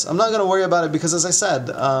 But I'm not going to worry about it because, as I said,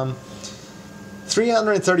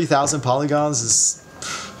 330,000 polygons is,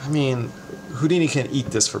 I mean, Houdini can eat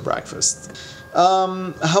this for breakfast.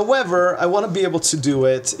 However, I want to be able to do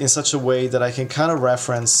it in such a way that I can kind of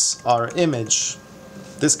reference our image,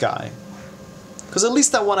 this guy. Because at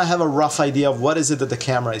least I want to have a rough idea of what is it that the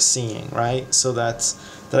camera is seeing, right? So that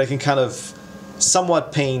I can kind of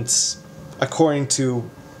somewhat paint according to,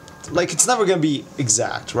 like, it's never going to be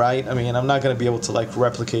exact, right? I mean, I'm not going to be able to, like,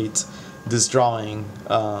 replicate this drawing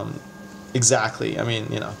exactly. I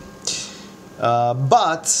mean, you know.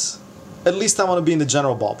 But at least I want to be in the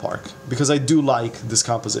general ballpark, because I do like this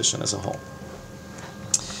composition as a whole.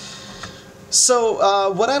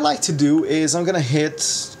 So what I like to do is I'm going to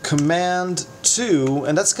hit Command 2,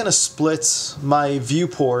 and that's going to split my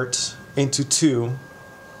viewport into 2,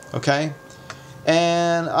 okay?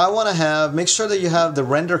 And I want to make sure that you have the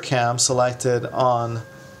render cam selected on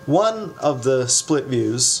one of the split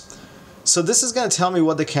views. So this is going to tell me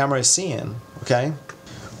what the camera is seeing, okay?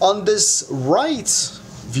 On this right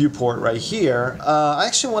viewport right here, I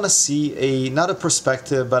actually want to see not a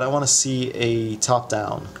perspective, but I want to see a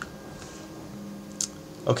top-down.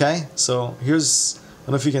 Okay, so here's, I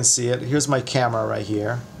don't know if you can see it, here's my camera right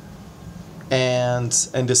here, and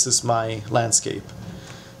this is my landscape.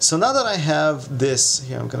 So now that I have this,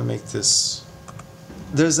 here I'm going to make this,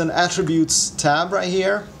 there's an attributes tab right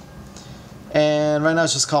here, and right now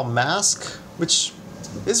it's just called mask, which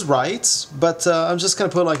is right, but I'm just going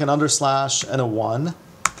to put like an underslash and a 1.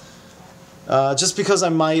 Just because I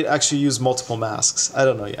might actually use multiple masks. I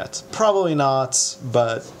don't know yet. Probably not,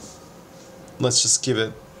 but let's just give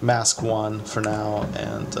it mask 1 for now,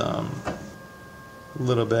 and a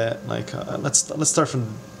little bit like let's start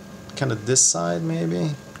from kind of this side maybe.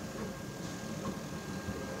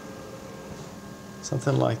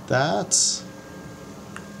 Something like that.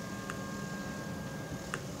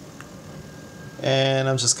 And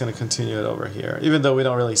I'm just going to continue it over here, even though we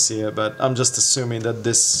don't really see it, but I'm just assuming that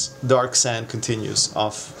this dark sand continues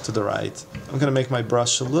off to the right. I'm going to make my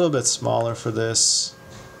brush a little bit smaller for this.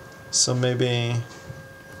 So maybe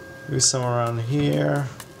somewhere around here.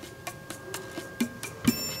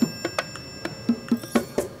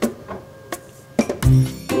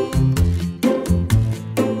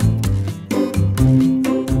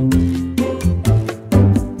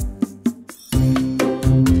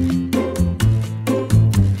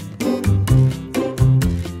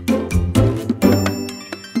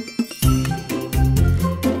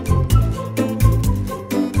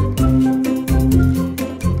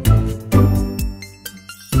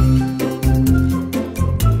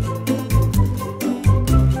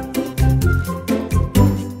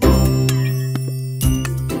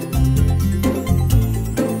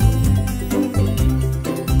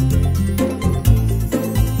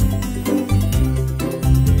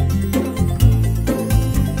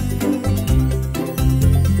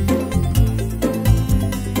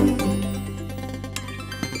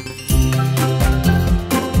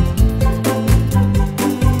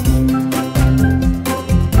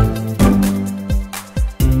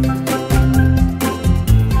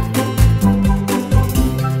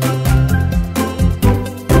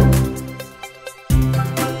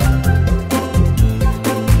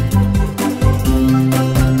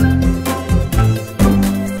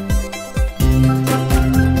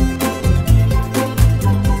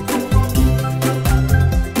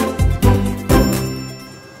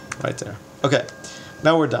 Right there. Okay,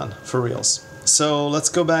 now we're done for reals. So let's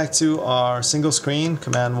go back to our single screen,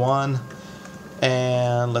 Command 1,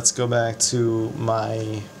 and let's go back to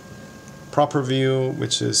my proper view,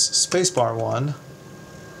 which is spacebar 1,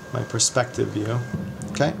 my perspective view.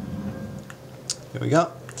 Okay, here we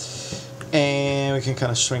go. And we can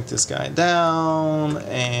kind of shrink this guy down,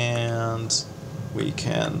 and we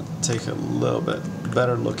can take a little bit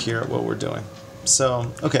better look here at what we're doing.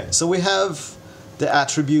 So, okay, so we have the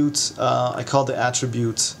attribute, I call the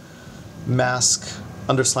attribute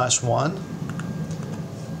mask_1,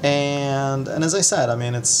 and as I said, I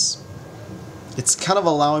mean, it's kind of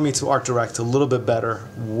allowing me to art direct a little bit better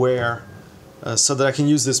where, so that I can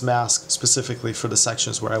use this mask specifically for the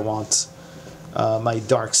sections where I want my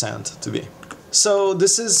dark sand to be. So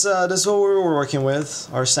this is what we were working with,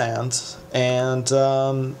 our sand, and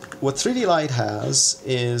what 3D Light has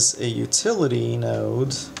is a utility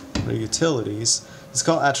node, or utilities. It's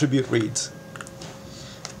called attribute read,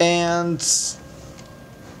 and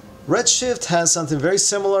Redshift has something very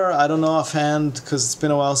similar. I don't know offhand because it's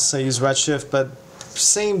been a while since I used Redshift, but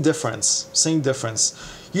same difference.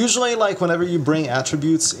 Usually, like whenever you bring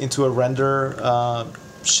attributes into a render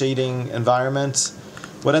shading environment,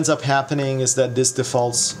 what ends up happening is that this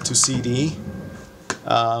defaults to CD,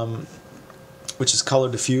 which is color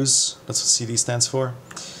diffuse. That's what CD stands for.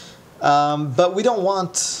 But we don't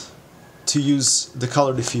want to use the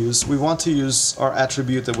color diffuse. We want to use our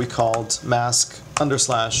attribute that we called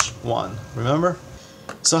mask_1. Remember?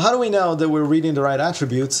 So how do we know that we're reading the right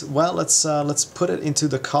attribute? Well, let's put it into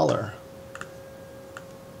the color.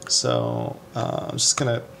 So I'm just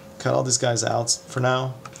gonna cut all these guys out for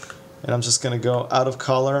now, and I'm just gonna go out of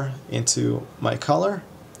color into my color.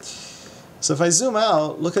 So if I zoom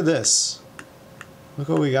out, look at this. Look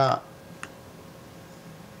what we got.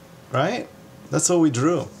 Right? That's what we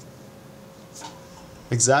drew.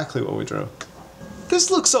 Exactly what we drew.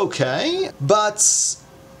 This looks okay, but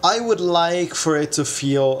I would like for it to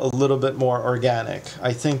feel a little bit more organic.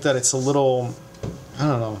 I think that it's a little, I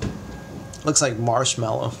don't know, looks like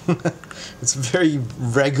marshmallow. It's very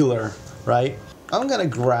regular, right? I'm gonna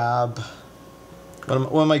grab one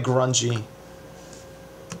of my grungy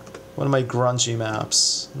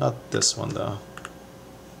maps. Not this one though.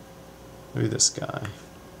 Maybe this guy.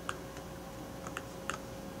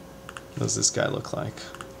 What does this guy look like?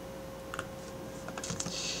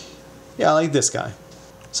 Yeah, I like this guy.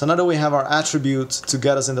 So now that we have our attribute to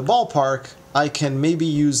get us in the ballpark, I can maybe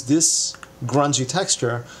use this grungy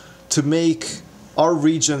texture to make our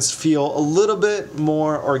regions feel a little bit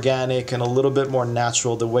more organic and a little bit more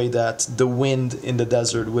natural, the way that the wind in the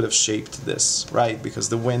desert would have shaped this, right? Because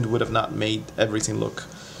the wind would have not made everything look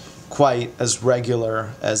quite as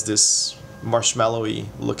regular as this marshmallowy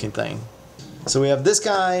looking thing. So we have this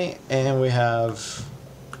guy and we have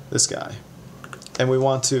this guy, and we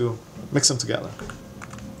want to mix them together.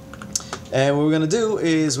 And what we're going to do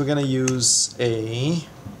is we're going to use a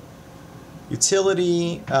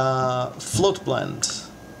utility float blend.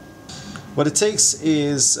 What it takes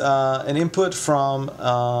is an input from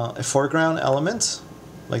a foreground element,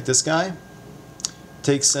 like this guy.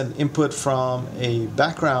 Takes an input from a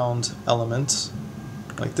background element,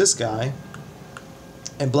 like this guy,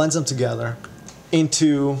 and blends them together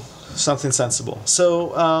into something sensible.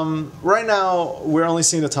 So right now we're only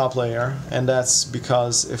seeing the top layer, and that's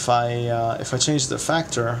because if I change the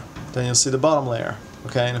factor, then you'll see the bottom layer.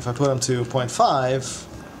 Okay, and if I put them to 0.5,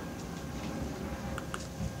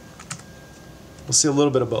 we'll see a little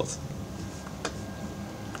bit of both.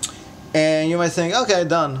 And you might think, okay,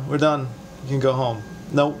 done, we're done, you can go home.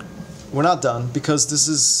 Nope, we're not done, because this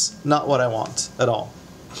is not what I want at all.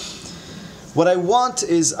 What I want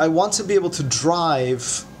is, I want to be able to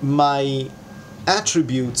drive my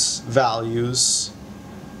attribute values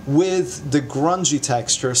with the grungy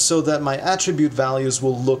texture so that my attribute values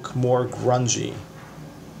will look more grungy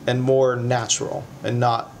and more natural and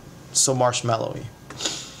not so marshmallowy.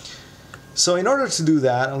 So in order to do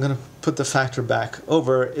that, I'm going to put the factor back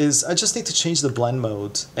over, is I just need to change the blend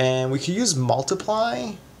mode. And we can use multiply,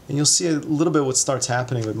 and you'll see a little bit what starts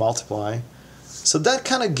happening with multiply. So that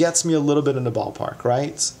kind of gets me a little bit in the ballpark,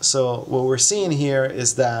 right? So what we're seeing here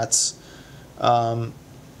is that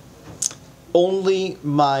only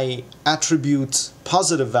my attribute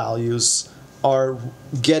positive values are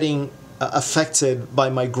getting affected by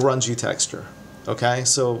my grungy texture. Okay,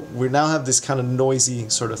 so we now have this kind of noisy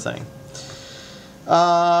sort of thing.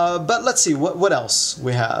 But let's see what else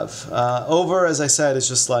we have. Over, as I said, is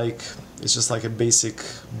just like a basic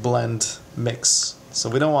blend mix. So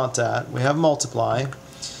we don't want that. We have multiply.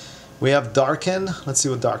 We have darken. Let's see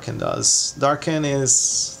what darken does. Darken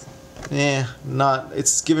is, not.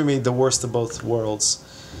 It's giving me the worst of both worlds.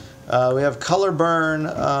 We have color burn.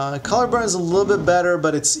 Color burn is a little bit better,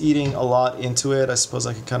 but it's eating a lot into it. I suppose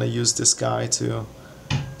I can kind of use this guy to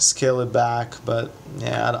scale it back, but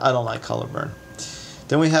yeah, I don't like color burn.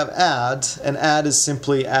 Then we have add, and add is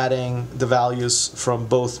simply adding the values from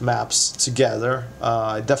both maps together.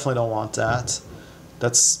 I definitely don't want that.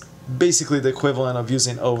 That's basically the equivalent of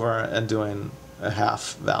using over and doing a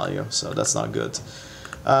half value, so that's not good.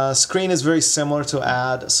 Screen is very similar to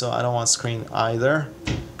add, so I don't want screen either.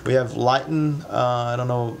 We have lighten. I don't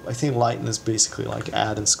know, I think lighten is basically like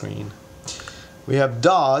add and screen. We have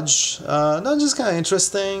dodge. Dodge is kind of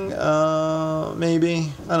interesting,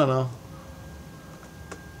 maybe, I don't know.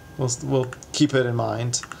 We'll keep it in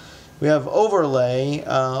mind. We have overlay.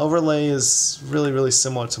 Overlay is really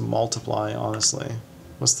similar to multiply, honestly.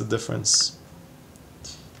 What's the difference?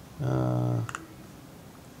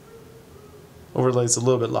 Overlay is a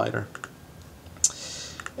little bit lighter.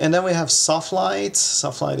 And then we have soft light.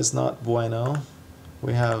 Soft light is not bueno.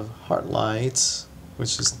 We have hard light,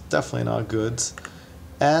 which is definitely not good.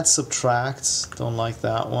 Add subtract, don't like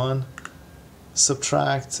that one.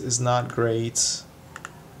 Subtract is not great.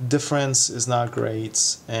 Difference is not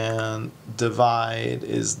great, and divide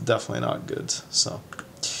is definitely not good. So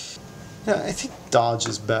yeah, I think dodge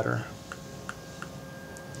is better.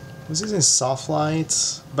 I was using soft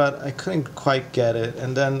light, but I couldn't quite get it,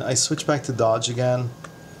 and then I switched back to dodge again,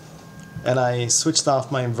 and I switched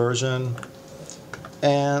off my inversion,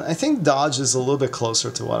 and I think dodge is a little bit closer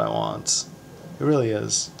to what I want. It really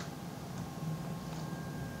is.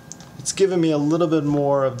 It's giving me a little bit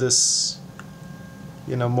more of this,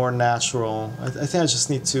 you know, more natural. I think I just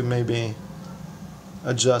need to maybe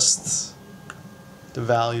adjust the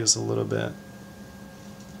values a little bit.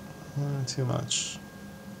 Not too much.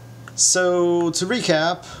 So to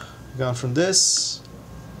recap, we've gone from this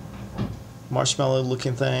marshmallow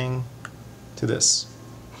looking thing to this.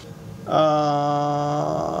 You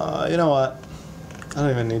know what? I don't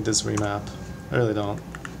even need this remap. I really don't.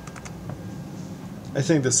 I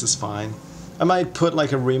think this is fine. I might put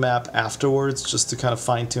like a remap afterwards just to kind of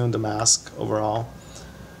fine-tune the mask overall.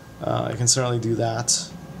 I can certainly do that.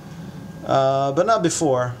 But not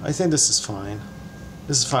before. I think this is fine.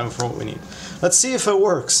 This is fine for what we need. Let's see if it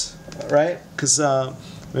works, right? Because, I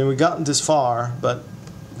mean, we've gotten this far, but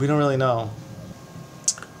we don't really know.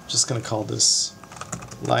 I'm just going to call this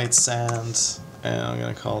light sand, and I'm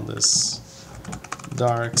going to call this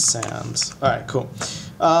dark sand. Alright, cool.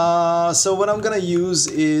 So what I'm going to use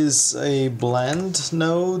is a blend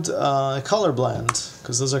node, a color blend,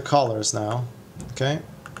 because those are colors now. Okay.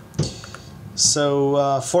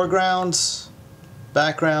 So foreground,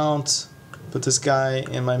 background, put this guy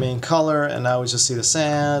in my main color, and now we just see the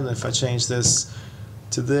sand. If I change this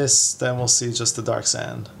to this, then we'll see just the dark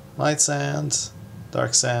sand. Light sand,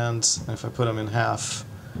 dark sand, and if I put them in half,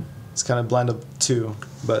 it's kind of blend of two.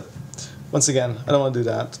 But once again, I don't want to do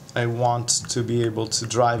that. I want to be able to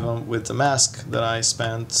drive them with the mask that I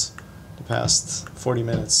spent the past 40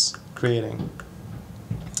 minutes creating.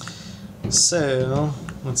 So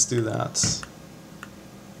let's do that.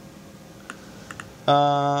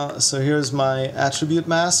 So here's my attribute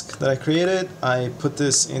mask that I created. I put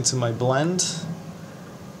this into my blend,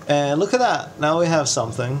 and look at that. Now we have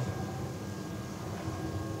something.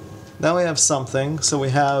 Now we have something. So we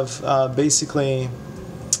have basically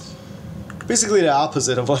the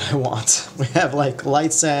opposite of what I want. We have like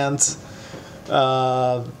light sand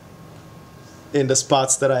in the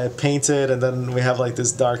spots that I painted, and then we have like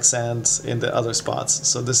this dark sand in the other spots.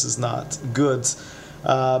 So this is not good,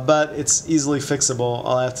 but it's easily fixable.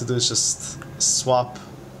 All I have to do is just swap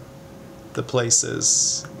the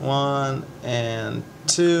places. 1 and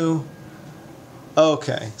 2.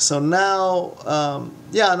 Okay, so now,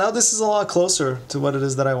 yeah, now this is a lot closer to what it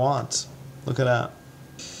is that I want. Look at that.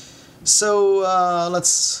 So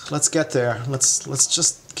let's get there. Let's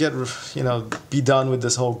just get, you know, be done with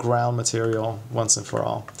this whole ground material once and for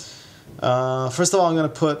all. First of all, I'm gonna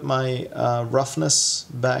put my roughness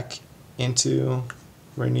back into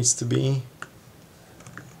where it needs to be.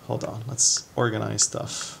 Hold on, let's organize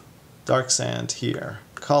stuff. Dark sand here,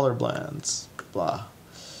 color blends, blah,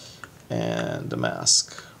 and the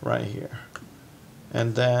mask right here.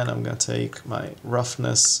 And then I'm gonna take my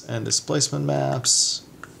roughness and displacement maps,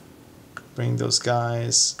 bring those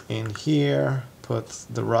guys in here, put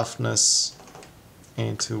the roughness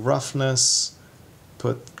into roughness,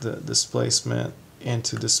 put the displacement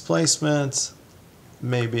into displacement,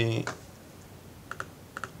 maybe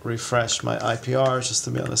refresh my IPR just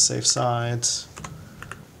to be on the safe side.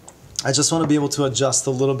 I just want to be able to adjust a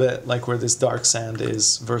little bit, like where this dark sand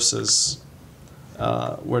is versus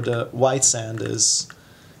where the white sand is.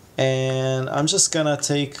 And I'm just gonna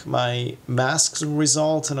take my mask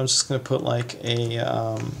result and I'm just gonna put like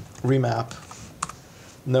a remap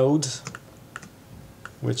node,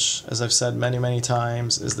 which, as I've said many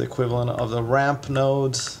times, is the equivalent of the ramp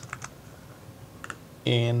node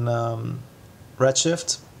in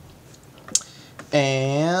Redshift.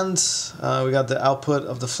 And we got the output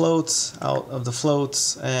of the float, out of the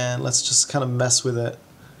float, and let's just kind of mess with it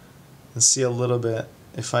and see a little bit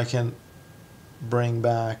if I can bring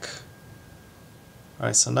back.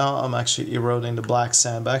 Alright, so now I'm actually eroding the black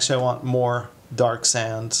sand, but actually I want more dark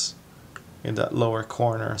sand in that lower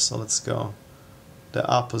corner, so let's go the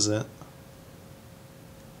opposite.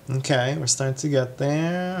 Okay, we're starting to get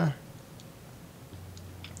there.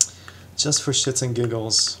 Just for shits and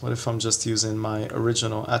giggles, what if I'm just using my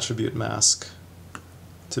original attribute mask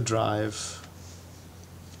to drive?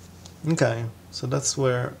 Okay, so that's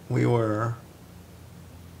where we were.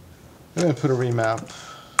 I'm gonna put a remap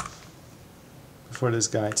for this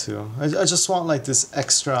guy too. I just want like this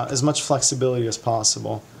extra, as much flexibility as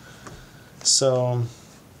possible. So,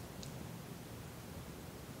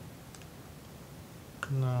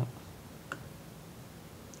 no.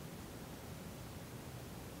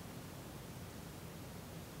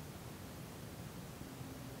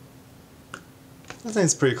 I think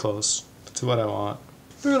it's pretty close to what I want.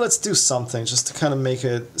 Maybe let's do something just to kind of make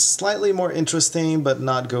it slightly more interesting but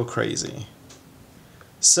not go crazy.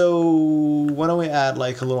 So why don't we add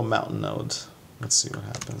like a little mountain node? Let's see what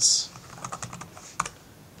happens.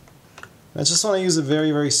 I just want to use it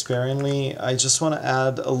very sparingly. I just want to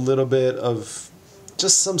add a little bit of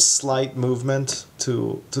just some slight movement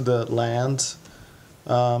to the land.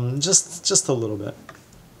 Just a little bit.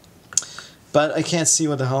 But I can't see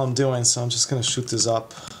what the hell I'm doing, so I'm just going to shoot this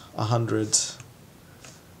up 100.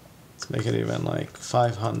 Let's make it even like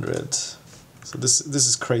 500. So this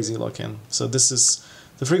is crazy looking. So this is,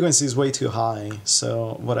 the frequency is way too high.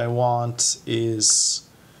 So what I want is,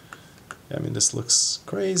 I mean, this looks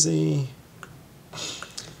crazy.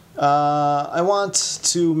 I want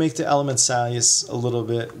to make the element size a little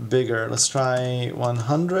bit bigger. Let's try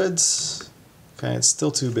 100. Okay, it's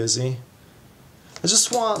still too busy. I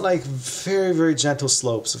just want like very gentle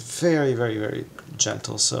slopes, very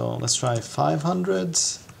gentle. So let's try 500.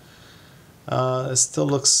 It still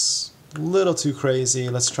looks a little too crazy.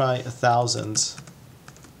 Let's try 1,000.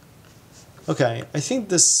 Okay, I think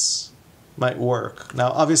this might work.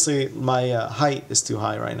 Now, obviously, my height is too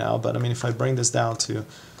high right now, but I mean, if I bring this down to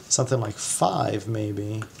something like 5,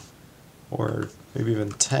 maybe, or maybe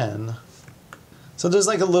even 10. So there's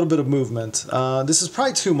like a little bit of movement. This is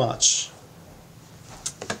probably too much.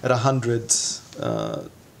 At 100, I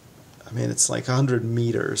mean, it's like 100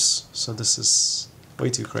 meters, so this is way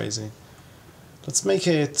too crazy. Let's make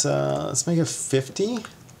it 50.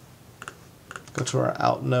 Go to our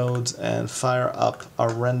out node and fire up our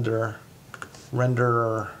renderer.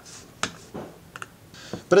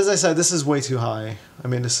 But as I said, this is way too high. I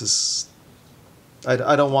mean, this is,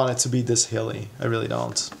 I don't want it to be this hilly. I really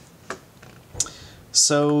don't.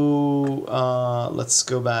 So let's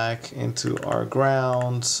go back into our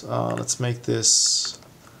ground. Let's make this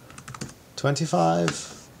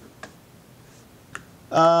 25.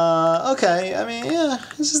 Okay, I mean, yeah,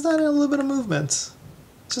 it's just not a little bit of movement.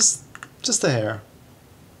 Just a hair.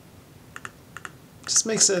 Just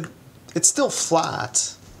makes it, it's still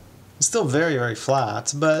flat. It's still very, very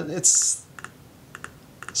flat, but it's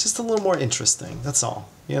just a little more interesting, that's all.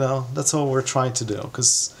 You know, that's all we're trying to do,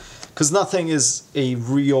 because nothing is a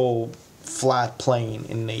real flat plane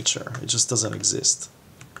in nature. It just doesn't exist.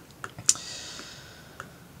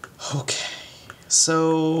 Okay.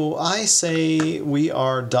 So I say we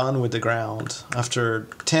are done with the ground. After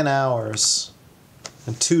 10 hours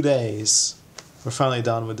and 2 days, we're finally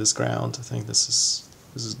done with this ground. I think this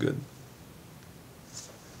is good.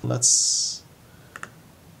 Let's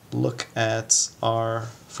look at our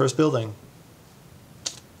first building.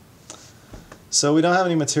 So we don't have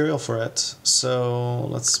any material for it, so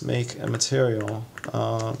let's make a material.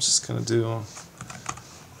 I'm just gonna do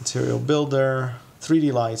material builder.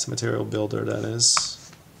 3D Lights material builder, that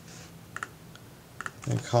is.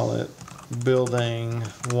 And call it building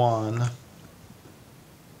 1,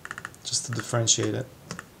 just to differentiate it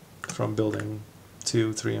from building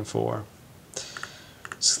 2, 3, and 4.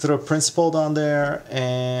 Just throw principled on there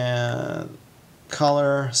and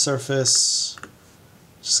color, surface.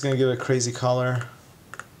 Just gonna give it a crazy color,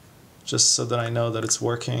 just so that I know that it's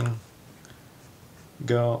working.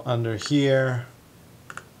 Go under here,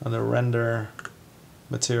 under render,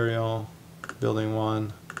 material, building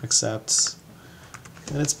 1, accept,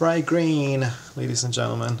 and it's bright green, ladies and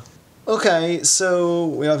gentlemen. Okay, so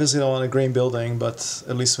we obviously don't want a green building, but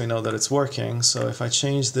at least we know that it's working. So if I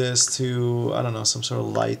change this to, I don't know, some sort of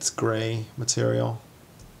light gray material,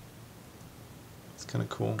 it's kind of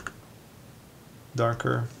cool.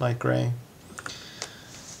 Darker, light gray.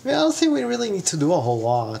 Yeah, I don't think we really need to do a whole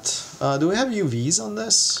lot. Do we have UVs on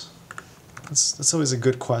this? That's always a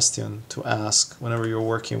good question to ask whenever you're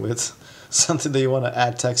working with something that you want to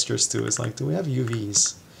add textures to. It's like, do we have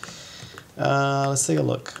UVs? Let's take a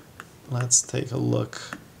look. Let's take a look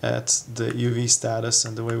at the UV status,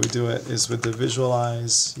 and the way we do it is with the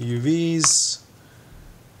visualize UVs.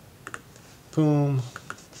 Boom.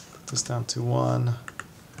 Put this down to 1.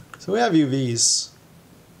 So we have UVs.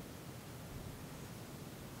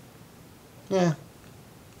 Yeah,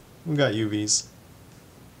 we got UVs.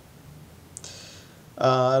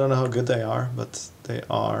 I don't know how good they are, but they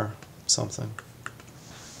are something.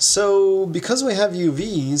 So because we have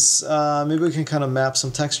UVs, maybe we can kind of map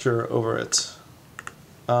some texture over it.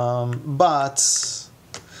 But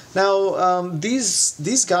now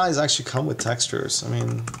these guys actually come with textures. I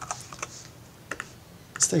mean,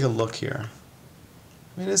 let's take a look here.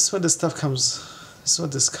 I mean, this is what this stuff comes. This is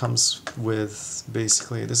what this comes with,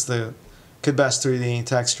 basically. This is the Kitbash 3D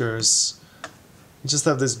textures. You just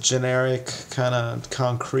have this generic kind of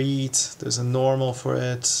concrete. There's a normal for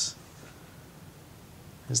it.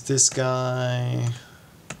 There's this guy.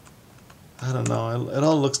 I don't know. It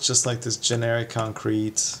all looks just like this generic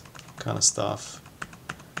concrete kind of stuff.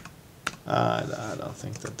 I don't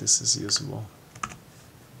think that this is usable.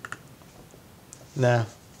 Nah.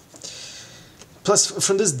 Plus,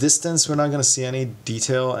 from this distance, we're not going to see any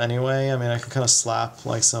detail anyway. I mean, I can kind of slap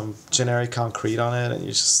like some generic concrete on it, and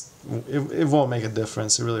you just it won't make a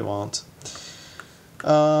difference. It really won't.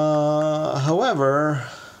 However,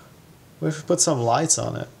 if we put some lights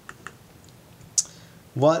on it,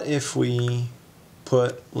 what if we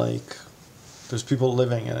put like there's people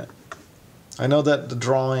living in it? I know that the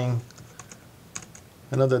drawing.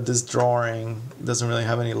 I know that this drawing doesn't really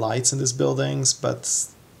have any lights in these buildings, but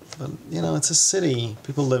you know, it's a city.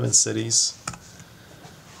 People live in cities.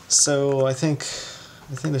 So I think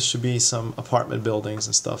there should be some apartment buildings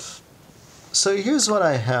and stuff. So here's what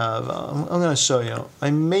I have. I'm going to show you.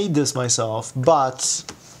 I made this myself, but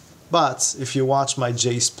if you watch my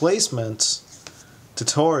Jace placement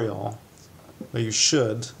tutorial, or you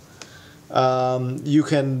should, you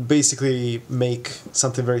can basically make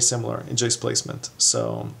something very similar in Jace placement.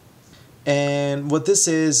 So, and what this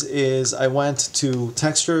is I went to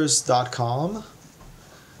textures.com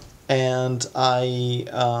and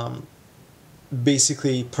I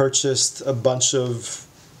basically purchased a bunch of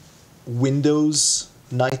windows,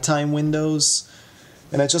 nighttime windows,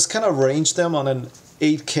 and I just kind of arranged them on an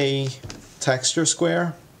 8K texture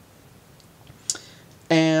square.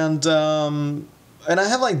 And I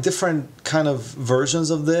have like different kind of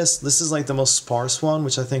versions of this. This is like the most sparse one,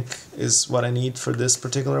 which I think is what I need for this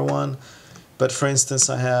particular one. But for instance,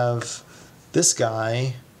 I have this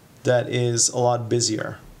guy that is a lot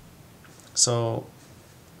busier. So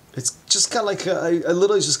it's just kind of like I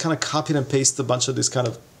literally just kind of copied and pasted a bunch of this kind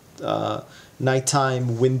of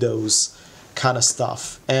nighttime windows kind of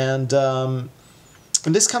stuff, and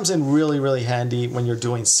this comes in really handy when you're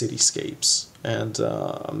doing cityscapes. And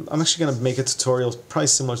I'm actually going to make a tutorial probably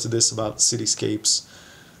similar to this about cityscapes.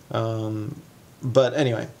 But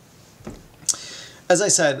anyway, as I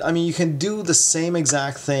said, I mean, you can do the same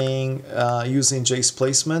exact thing using Jace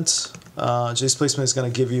placement. Jace placement is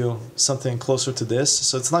going to give you something closer to this.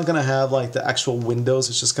 So it's not going to have like the actual windows.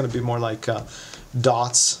 It's just going to be more like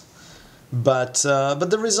dots. But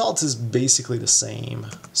the result is basically the same.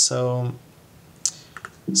 So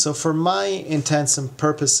for my intents and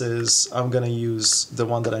purposes, I'm going to use the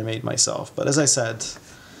one that I made myself. But as I said,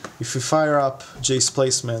 if you fire up Jace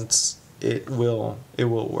placement, it will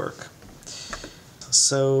work.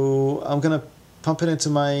 So I'm going to pump it into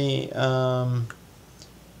my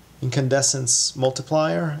incandescence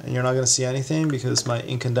multiplier, and you're not going to see anything because my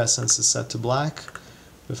incandescence is set to black.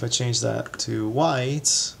 But if I change that to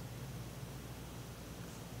white,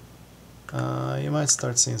 you might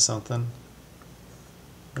start seeing something.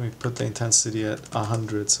 Let me put the intensity at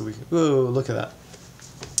 100 so we can... Whoa, look at that.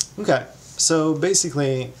 Okay, so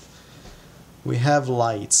basically we have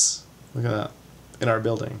lights. Look at that in our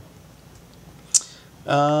building.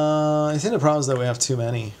 I think the problem is that we have too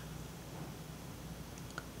many.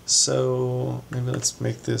 So maybe let's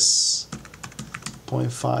make this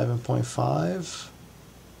 0.5 and 0.5.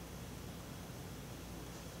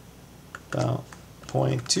 About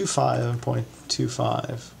 0.25 and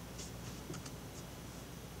 0.25.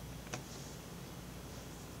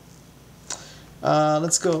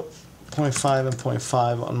 Let's go 0.5 and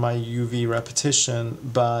 0.5 on my UV repetition,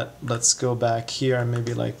 but let's go back here and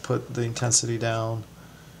maybe like put the intensity down,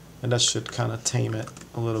 and that should kind of tame it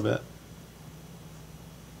a little bit.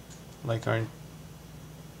 Like kind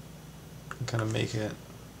of make it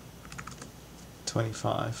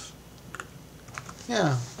 25.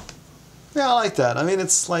 Yeah, I like that. I mean,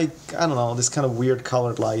 it's like, I don't know, this kind of weird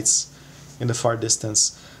colored lights in the far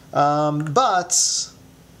distance, but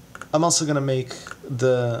I'm also gonna make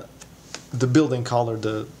the building color,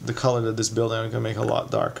 the color of this building, I'm gonna make a lot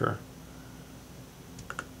darker.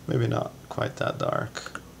 Maybe not quite that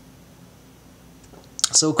dark.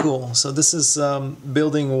 So cool. So this is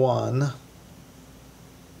building 1. I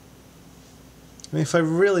mean, if I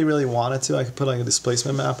really wanted to, I could put like a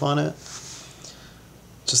displacement map on it,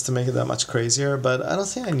 just to make it that much crazier. But I don't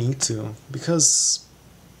think I need to, because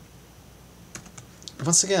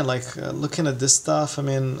once again, like looking at this stuff, I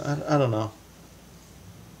mean, I don't know.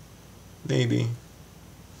 Maybe.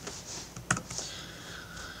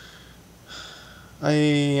 I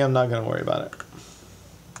am not going to worry about it.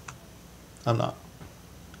 I'm not.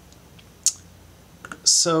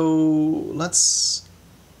 So let's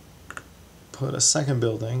put a second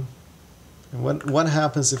building. And what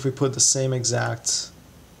happens if we put the same exact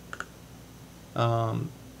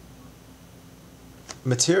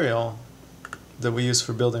material that we use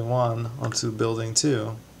for building 1 onto building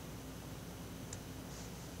 2?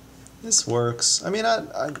 This works. I mean,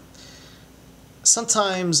 I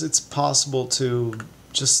sometimes it's possible to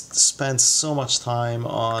just spend so much time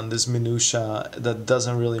on this minutia that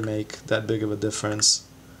doesn't really make that big of a difference.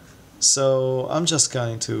 So I'm just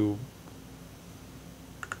going to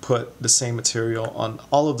put the same material on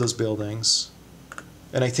all of those buildings.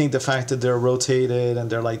 And I think the fact that they're rotated and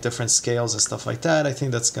they're like different scales and stuff like that, I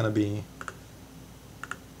think that's going to be...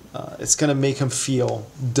 it's going to make them feel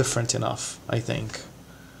different enough, I think.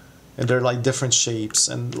 And they're like different shapes.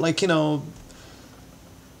 And like, you know,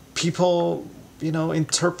 people, you know,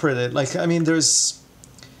 interpret it. Like, I mean, there's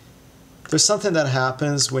something that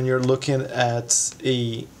happens when you're looking at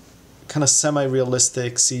a kind of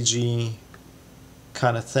semi-realistic CG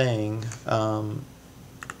kind of thing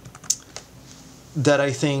that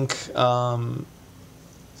I think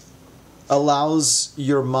allows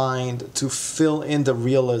your mind to fill in the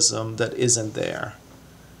realism that isn't there,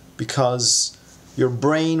 because your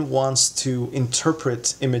brain wants to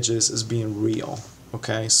interpret images as being real.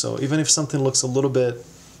 Okay, so even if something looks a little bit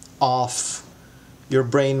off, your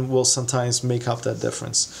brain will sometimes make up that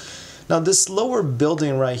difference. Now this lower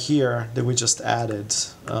building right here that we just added,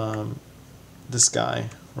 this guy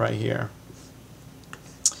right here,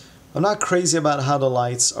 I'm not crazy about how the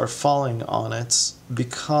lights are falling on it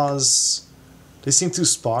because they seem too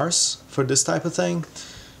sparse for this type of thing.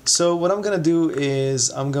 So what I'm going to do is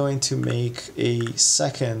I'm going to make a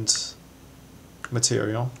second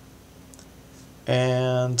material,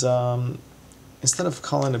 and instead of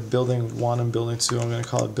calling it building 1 and building 2, I'm going to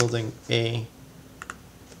call it building A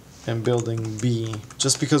and building B,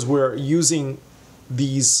 just because we're using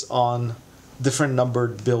these on different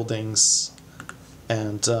numbered buildings,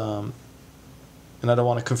 and I don't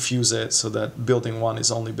want to confuse it so that building 1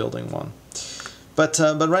 is only building 1. But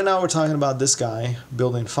right now we're talking about this guy,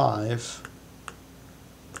 building 5.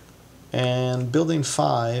 And building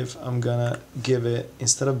 5, I'm gonna give it,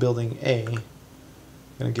 instead of building A, I'm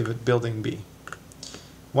gonna give it building B.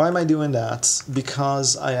 Why am I doing that?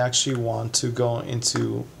 Because I actually want to go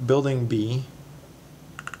into building B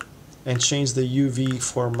and change the UV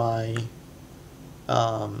for my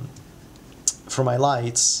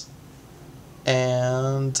lights,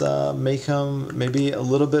 and make them maybe a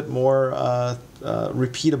little bit more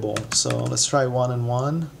repeatable. So let's try 1 and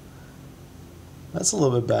 1. That's a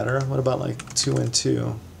little bit better. What about like 2 and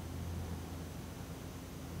 2?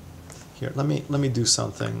 Here, let me do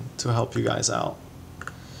something to help you guys out.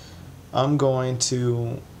 I'm going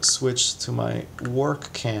to switch to my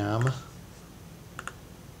work cam.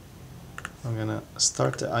 I'm gonna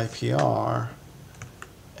start the IPR,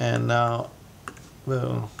 and now,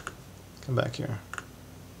 whoa, come back here.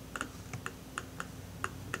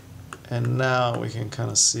 And now we can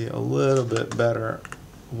kind of see a little bit better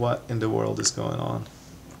what in the world is going on.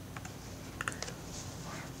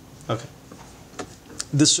 Okay.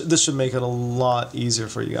 This should make it a lot easier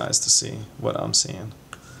for you guys to see what I'm seeing,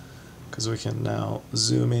 because we can now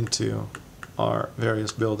zoom into our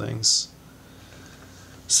various buildings.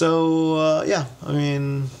 So yeah, I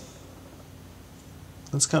mean,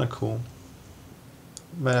 that's kind of cool.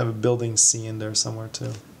 Might have a building C in there somewhere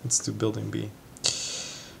too. Let's do building B.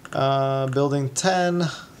 Building 10,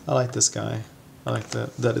 I like this guy. I like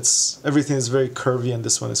that it's, everything is very curvy, and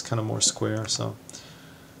this one is kind of more square, so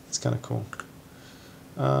it's kind of cool.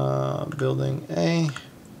 Building A,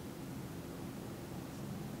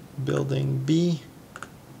 building B,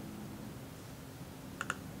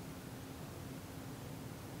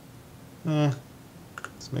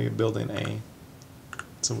 let's make it building A.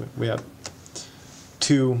 So we have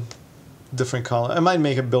 2 different colors. I might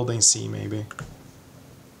make a building C maybe.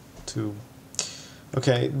 2.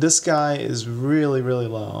 Okay, this guy is really, really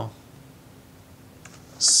low.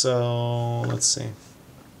 So let's see.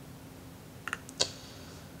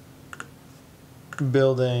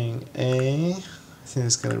 Building A, I think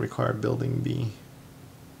it's going to require building B.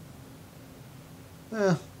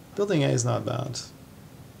 Building A is not bad.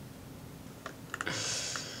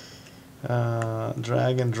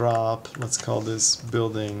 Drag and drop, let's call this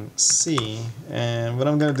building C, and what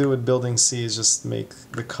I'm going to do with building C is just make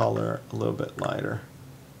the color a little bit lighter,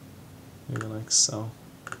 maybe like so,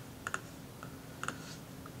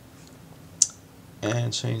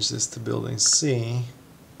 and change this to building C,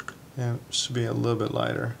 and it should be a little bit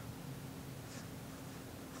lighter,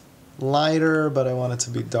 but I want it to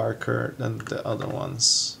be darker than the other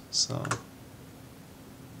ones, so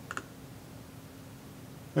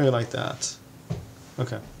maybe like that.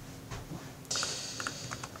 Okay.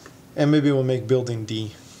 And maybe we'll make building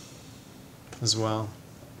D as well.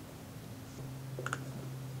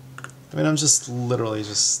 I mean, I'm just literally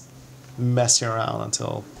just messing around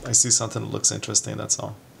until I see something that looks interesting, that's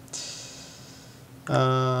all.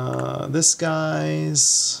 This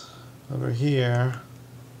guy's over here.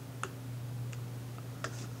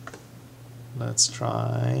 Let's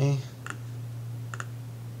try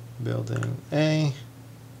building A.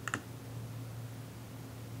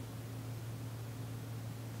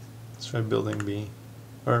 Let's try building B,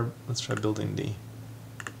 or let's try building D.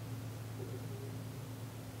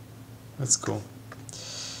 That's cool.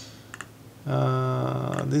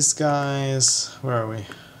 These guys, where are we?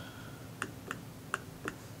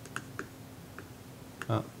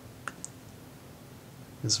 Oh,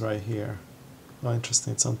 it's right here. Oh,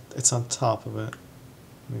 interesting. It's on top of it.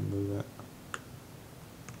 Let me move it.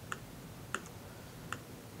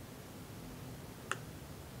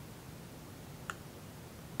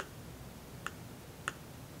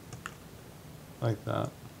 Like that.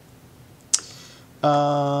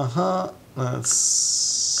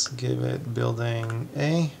 Let's give it building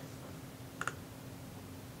A.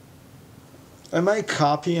 I might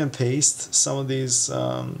copy and paste some of these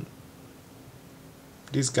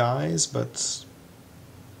guys, but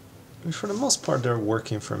for the most part they're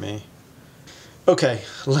working for me. Okay,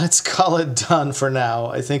 let's call it done for now.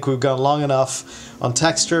 I think we've gone long enough on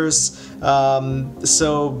textures.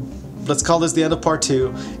 So let's call this the end of part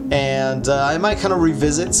 2, and I might kind of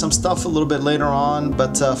revisit some stuff a little bit later on,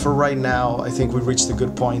 but for right now I think we reached a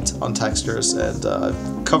good point on textures, and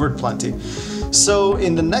I've covered plenty. So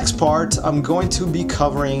in the next part I'm going to be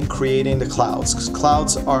covering creating the clouds, because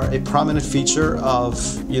clouds are a prominent feature of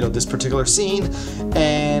this particular scene,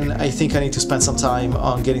 and I think I need to spend some time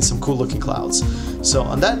on getting some cool looking clouds. So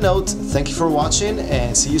on that note, thank you for watching,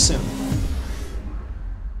 and see you soon.